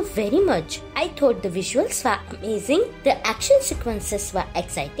Sisu very much. I thought the visuals were amazing, the action sequences were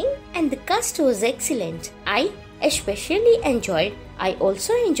exciting, and the cast was excellent. I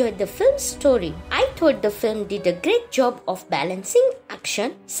also enjoyed the film's story. I thought the film did a great job of balancing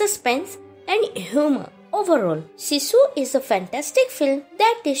action, suspense, and humor. Overall, Sisu is a fantastic film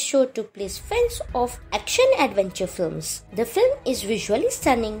that is sure to please fans of action-adventure films. The film is visually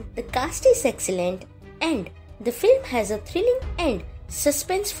stunning, the cast is excellent, and the film has a thrilling and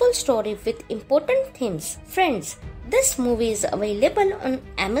suspenseful story with important themes. Friends, this movie is available on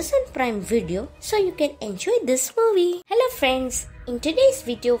Amazon Prime Video, so you can enjoy this movie. Hello friends, in today's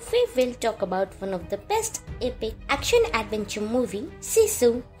video we will talk about one of the best epic action-adventure movie,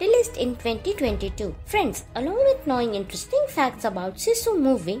 Sisu, released in 2022. Friends, along with knowing interesting facts about Sisu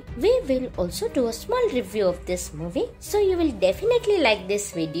Movie, we will also do a small review of this movie, so you will definitely like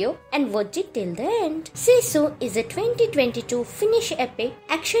this video and watch it till the end. Sisu is a 2022 Finnish epic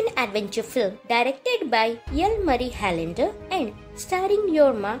action-adventure film directed by Jalmari Halander and starring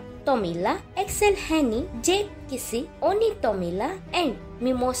Jorma Tommila, Axel Henny, Jake Kissi, Oni Tommila and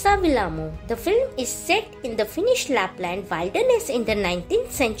Mimosa Vilamo. The film is set in the Finnish Lapland wilderness in the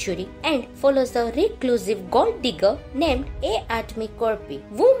 19th century and follows the reclusive gold digger named A.Artemi Korpi,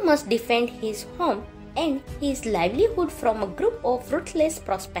 who must defend his home and his livelihood from a group of ruthless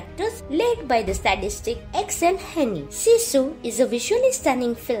prospectors led by the sadistic Axel Henny. Sisu is a visually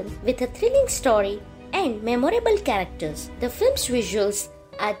stunning film with a thrilling story and memorable characters. The film's visuals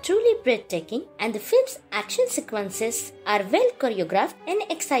are truly breathtaking and the film's action sequences are well choreographed and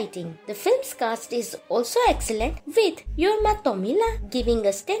exciting. The film's cast is also excellent, with Jorma Tommila giving a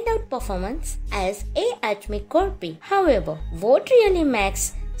standout performance as A.Artemi Korpi. However, what really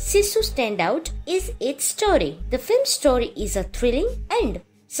makes Sisu stand out is its story. The film's story is a thrilling and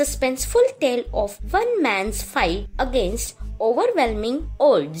suspenseful tale of one man's fight against overwhelming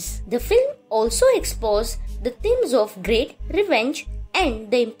odds. The film also explores the themes of great revenge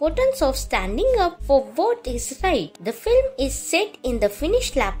and the importance of standing up for what is right. The film is set in the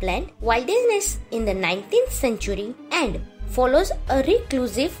Finnish Lapland wilderness in the 19th century and follows a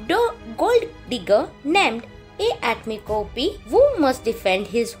reclusive gold digger named A.Artemi Korpi, who must defend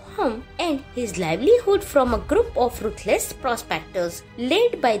his home and his livelihood from a group of ruthless prospectors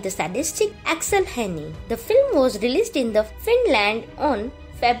led by the sadistic Axel Henny. The film was released in the Finland on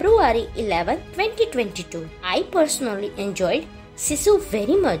February 11, 2022. I personally enjoyed Sisu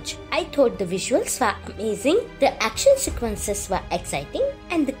very much. I thought the visuals were amazing, the action sequences were exciting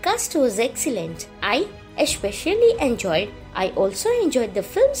and the cast was excellent. I also enjoyed the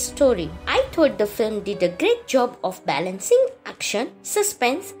film's story. I thought the film did a great job of balancing action,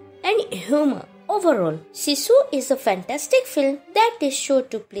 suspense and humor. Overall, Sisu is a fantastic film that is sure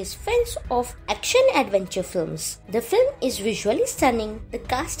to please fans of action-adventure films. The film is visually stunning, the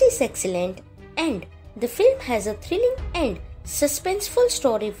cast is excellent and the film has a thrilling and suspenseful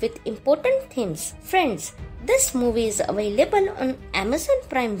story with important themes. Friends, this movie is available on Amazon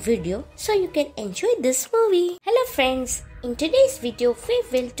Prime Video, so you can enjoy this movie. Hello friends, in today's video we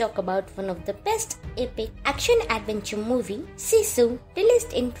will talk about one of the best epic action-adventure movie, Sisu,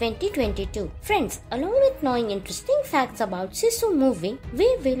 released in 2022. Friends, along with knowing interesting facts about Sisu Movie,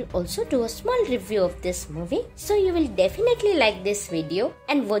 we will also do a small review of this movie, so you will definitely like this video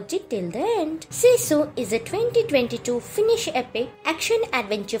and watch it till the end. Sisu is a 2022 Finnish epic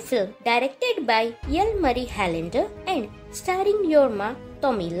action-adventure film directed by Jalmari Halander and starring Jorma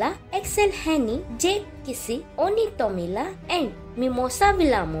Tommila, Axel Henny, Jake Kissi, Oni Tommila and Mimosa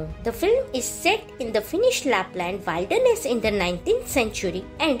Vilamo. The film is set in the Finnish Lapland wilderness in the 19th century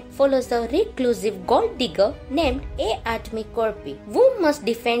and follows the reclusive gold digger named A.Artemi Korpi, who must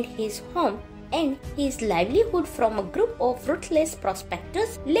defend his home and his livelihood from a group of ruthless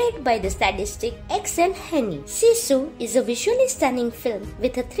prospectors led by the sadistic Axel Henny. Sisu is a visually stunning film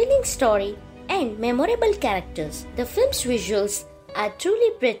with a thrilling story and memorable characters. The film's visuals are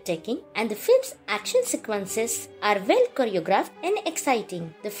truly breathtaking and the film's action sequences are well choreographed and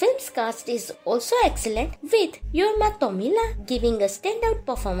exciting. The film's cast is also excellent, with Jorma Tommila giving a standout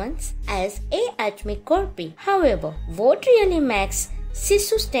performance as A.Artemi Korpi. However, what really makes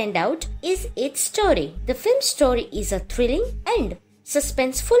Sisu stand out is its story. The film's story is a thrilling and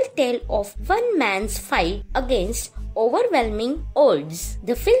suspenseful tale of one man's fight against overwhelming odds.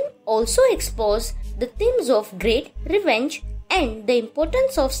 The film also explores the themes of great revenge and the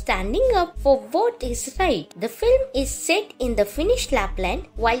importance of standing up for what is right. The film is set in the Finnish Lapland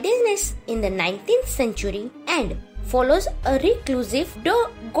wilderness in the 19th century and follows a reclusive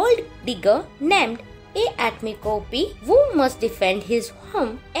gold digger named A.Artemi Korpi, who must defend his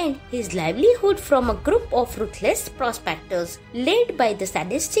home and his livelihood from a group of ruthless prospectors led by the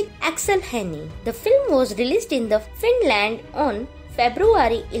sadistic Axel Henny. The film was released in the Finland on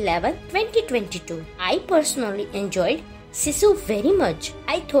February 11, 2022. I personally enjoyed Sisu very much.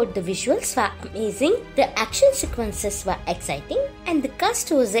 I thought the visuals were amazing, the action sequences were exciting and the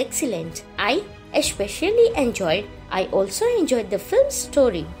cast was excellent. I also enjoyed the film's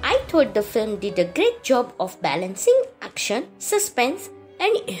story. I thought the film did a great job of balancing action, suspense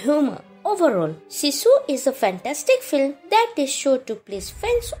and humor. Overall, Sisu is a fantastic film that is sure to please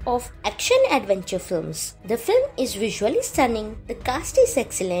fans of action-adventure films. The film is visually stunning, the cast is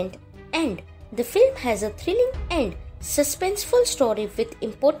excellent, and the film has a thrilling and suspenseful story with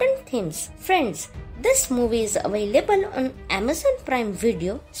important themes. Friends, this movie is available on Amazon Prime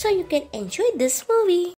Video, so you can enjoy this movie.